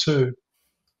vulnerable too.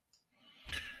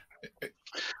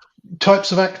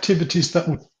 Types of activities that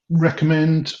would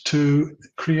recommend to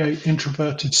create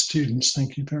introverted students.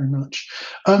 Thank you very much.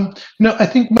 No, I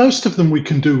think most of them we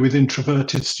can do with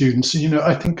introverted students.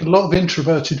 I think a lot of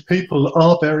introverted people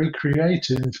are very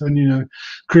creative, and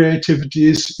creativity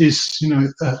is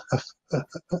a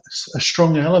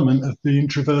strong element of the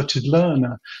introverted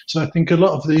learner. So I think a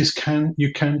lot of these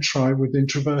you can try with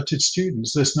introverted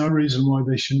students. There's no reason why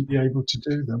they shouldn't be able to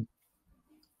do them.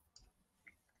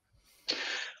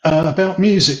 About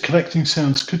music, collecting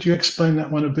sounds, could you explain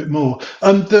that one a bit more?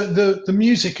 The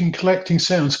music and collecting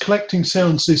sounds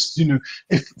is,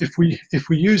 if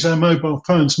we use our mobile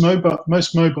phones,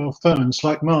 most mobile phones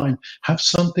like mine have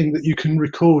something that you can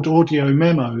record audio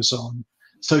memos on.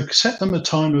 So set them a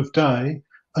time of day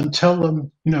and tell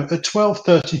them, at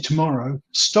 12:30 tomorrow,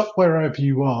 stop wherever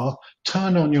you are,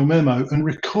 turn on your memo and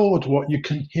record what you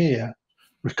can hear.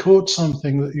 Record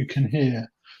something that you can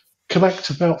hear. Collect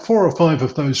about 4 or 5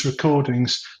 of those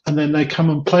recordings, and then they come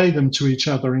and play them to each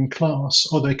other in class,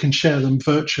 or they can share them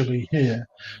virtually here,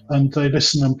 and they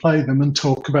listen and play them and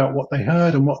talk about what they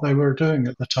heard and what they were doing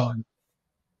at the time.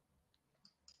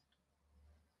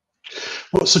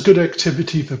 What's a good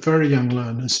activity for very young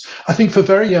learners? I think for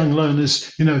very young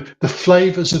learners, the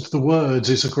flavors of the words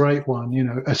is a great one.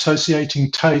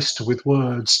 Associating taste with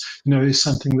words, is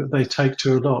something that they take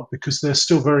to a lot because they're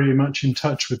still very much in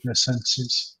touch with their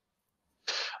senses.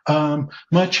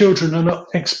 My children are not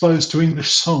exposed to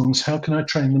English songs. How can I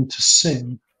train them to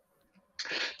sing?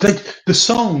 The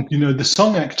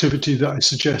song activity that I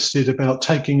suggested about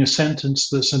taking a sentence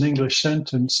that's an English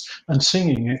sentence and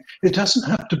singing it, it doesn't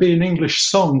have to be an English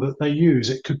song that they use.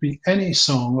 It could be any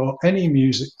song or any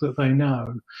music that they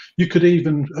know. You could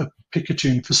even pick a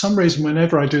tune. For some reason,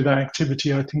 whenever I do that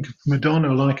activity, I think of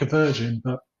Madonna, Like a Virgin,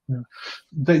 but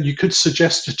that you could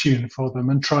suggest a tune for them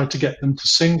and try to get them to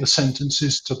sing the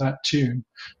sentences to that tune.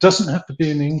 Doesn't have to be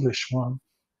an English one.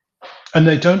 And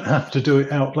they don't have to do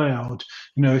it out loud.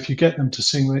 If you get them to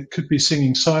sing, they could be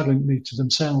singing silently to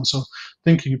themselves or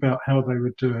thinking about how they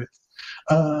would do it.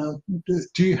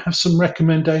 Do you have some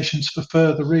recommendations for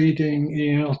further reading,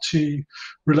 ELT,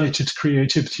 related to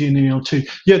creativity in ELT?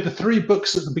 Yeah, the 3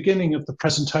 books at the beginning of the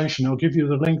presentation, I'll give you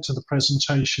the link to the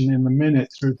presentation in a minute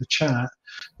through the chat,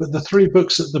 but the 3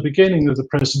 books at the beginning of the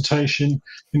presentation,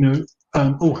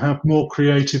 all have more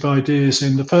creative ideas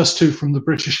in. The first 2 from the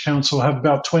British Council have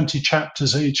about 20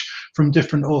 chapters each from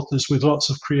different authors with lots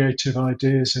of creative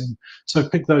ideas in. So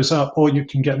pick those up, or you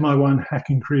can get my one,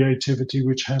 Hacking Creativity,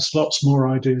 which has lots more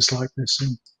ideas like this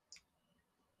in.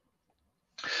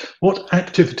 What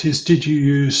activities did you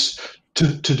use to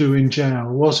do in JAL?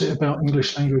 Was it about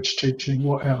English language teaching?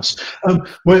 What else?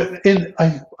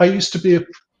 I used to be a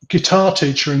guitar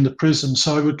teacher in the prison,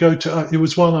 so I would go to, it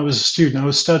was while I was a student, I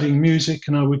was studying music,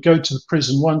 and I would go to the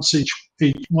prison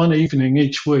one evening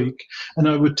each week, and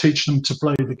I would teach them to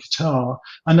play the guitar,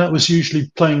 and that was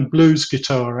usually playing blues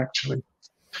guitar actually,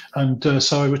 and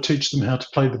so I would teach them how to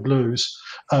play the blues.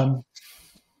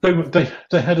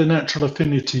 They had a natural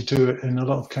affinity to it in a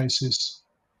lot of cases,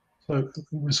 so it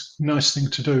was a nice thing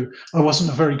to do. I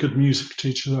wasn't a very good music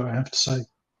teacher though, I have to say.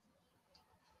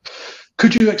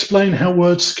 Could you explain how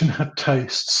words can have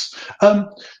tastes?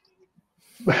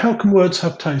 How can words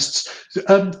have tastes?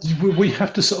 We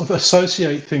have to sort of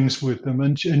associate things with them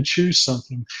and choose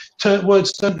something.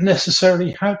 Words don't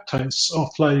necessarily have tastes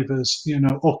or flavors,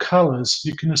 or colors.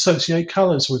 You can associate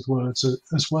colors with words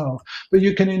as well. But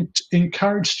you can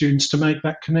encourage students to make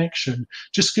that connection.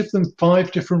 Just give them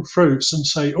 5 different fruits and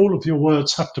say, all of your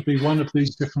words have to be one of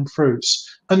these different fruits.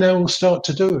 And they will start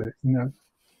to do it,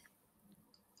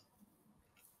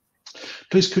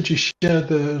 Please could you share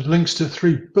the links to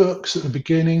 3 books at the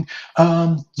beginning?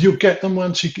 You'll get them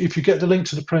if you get the link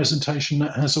to the presentation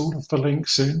that has all of the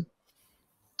links in.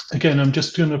 Again, I'm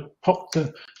just going to pop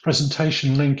the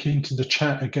presentation link into the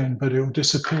chat again, but it will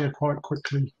disappear quite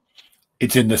quickly.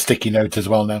 It's in the sticky note as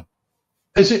well now.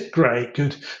 Is it? Great,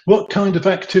 good. What kind of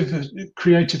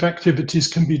creative activities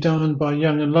can be done by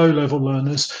young and low-level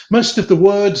learners? Most of the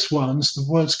words ones, the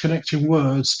words connecting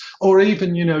words, or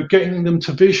even, getting them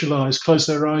to visualize, close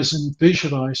their eyes and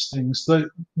visualize things.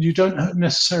 You don't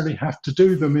necessarily have to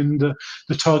do them in the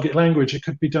target language. It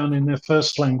could be done in their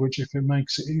first language if it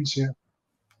makes it easier.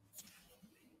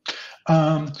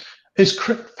 Is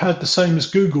CryptPad the same as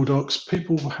Google Docs?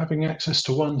 People having access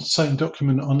to one same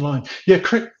document online. Yeah,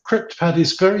 CryptPad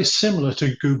is very similar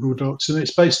to Google Docs, and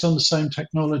it's based on the same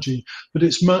technology, but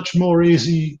it's much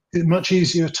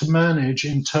easier to manage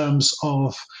in terms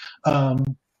of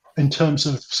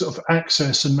sort of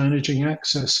access and managing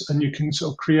access, and you can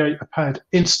sort of create a pad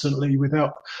instantly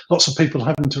without lots of people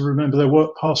having to remember their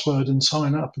work password and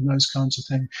sign up and those kinds of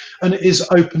things. And it is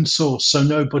open source, so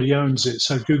nobody owns it,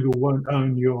 so Google won't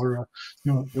own your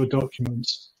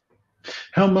documents.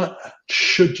 How much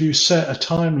should you set a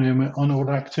time limit on all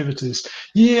activities?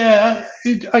 Yeah,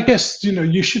 I guess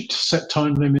you should set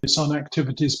time limits on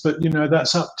activities, but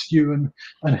that's up to you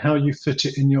and how you fit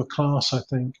it in your class, I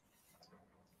think.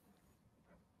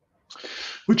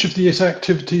 Which of these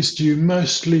activities do you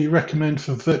mostly recommend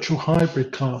for virtual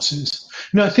hybrid classes?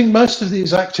 I think most of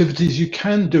these activities you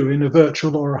can do in a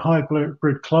virtual or a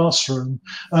hybrid classroom.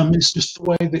 It's just the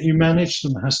way that you manage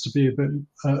them has to be a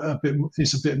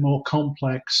bit more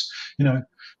complex, and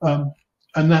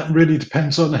that really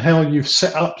depends on how you've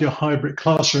set up your hybrid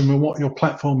classroom and what your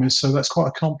platform is. So that's quite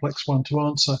a complex one to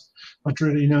answer. I'd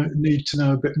really need to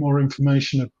know a bit more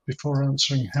information before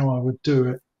answering how I would do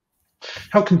it.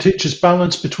 How can teachers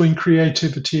balance between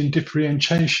creativity and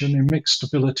differentiation in mixed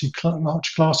ability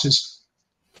large classes?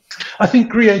 I think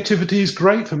creativity is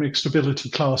great for mixed ability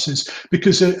classes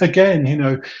because, again,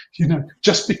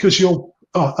 just because you're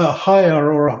a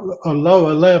higher or a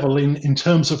lower level in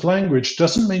terms of language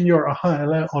doesn't mean you're at a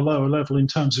higher or lower level in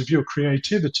terms of your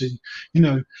creativity. You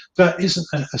know, that isn't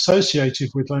associated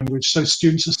with language. So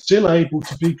students are still able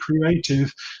to be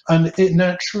creative, and it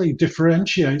naturally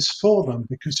differentiates for them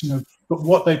because, you know, but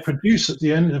what they produce at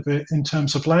the end of it in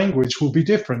terms of language will be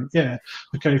different. Yeah.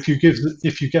 Okay. If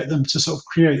you get them to sort of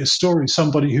create a story,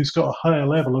 somebody who's got a higher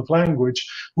level of language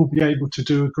will be able to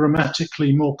do a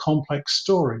grammatically more complex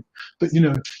story. But, you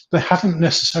know, they haven't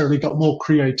necessarily got more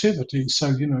creativity.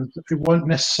 So, you know, it won't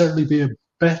necessarily be a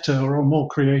better or a more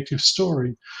creative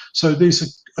story. So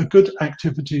these are good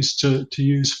activities to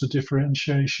use for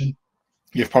differentiation.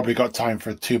 You've probably got time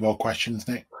for 2 more questions,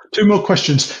 Nick. 2 more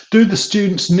questions. Do the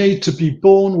students need to be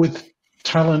born with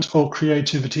talent or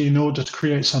creativity in order to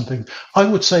create something? I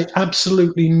would say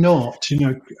absolutely not. You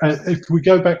know, if we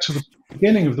go back to the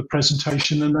beginning of the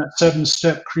presentation and that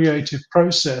 7-step creative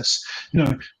process, you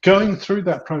know, going through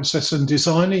that process and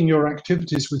designing your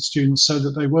activities with students so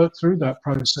that they work through that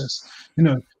process, you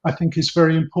know, I think is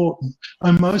very important.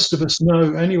 And most of us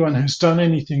know, anyone who's done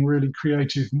anything really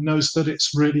creative knows that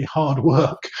it's really hard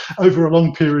work over a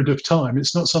long period of time.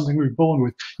 It's not something we're born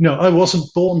with. You know, I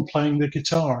wasn't born playing the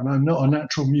guitar, and I'm not a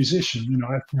natural musician. You know,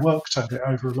 I've worked at it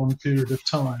over a long period of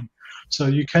time. So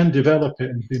you can develop it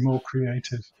and be more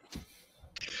creative.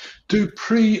 Do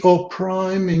pre or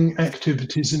priming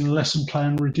activities in a lesson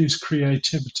plan reduce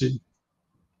creativity?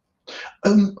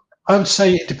 I would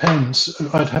say it depends.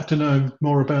 I'd have to know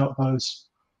more about those.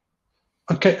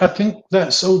 Okay, I think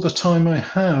that's all the time I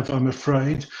have, I'm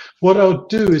afraid. What I'll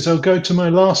do is I'll go to my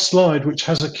last slide, which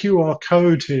has a QR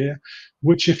code here,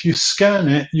 which if you scan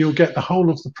it, you'll get the whole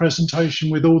of the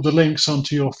presentation with all the links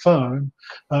onto your phone,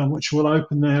 which will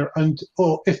open there. And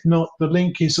or if not, the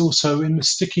link is also in the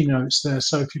sticky notes there.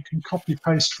 So if you can copy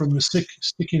paste from the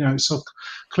sticky notes or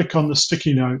click on the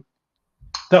sticky note,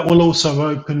 that will also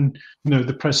open, you know,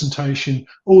 the presentation.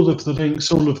 All of the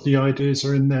links, all of the ideas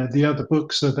are in there. The other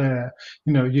books are there.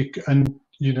 You know, you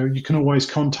can always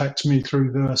contact me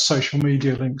through the social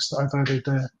media links that I've added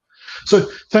there. So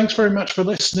thanks very much for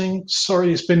listening.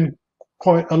 Sorry, it's been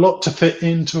quite a lot to fit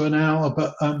into an hour,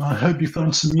 but I hope you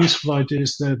found some useful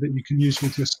ideas there that you can use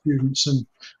with your students and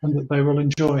that they will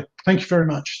enjoy. Thank you very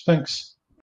much. Thanks.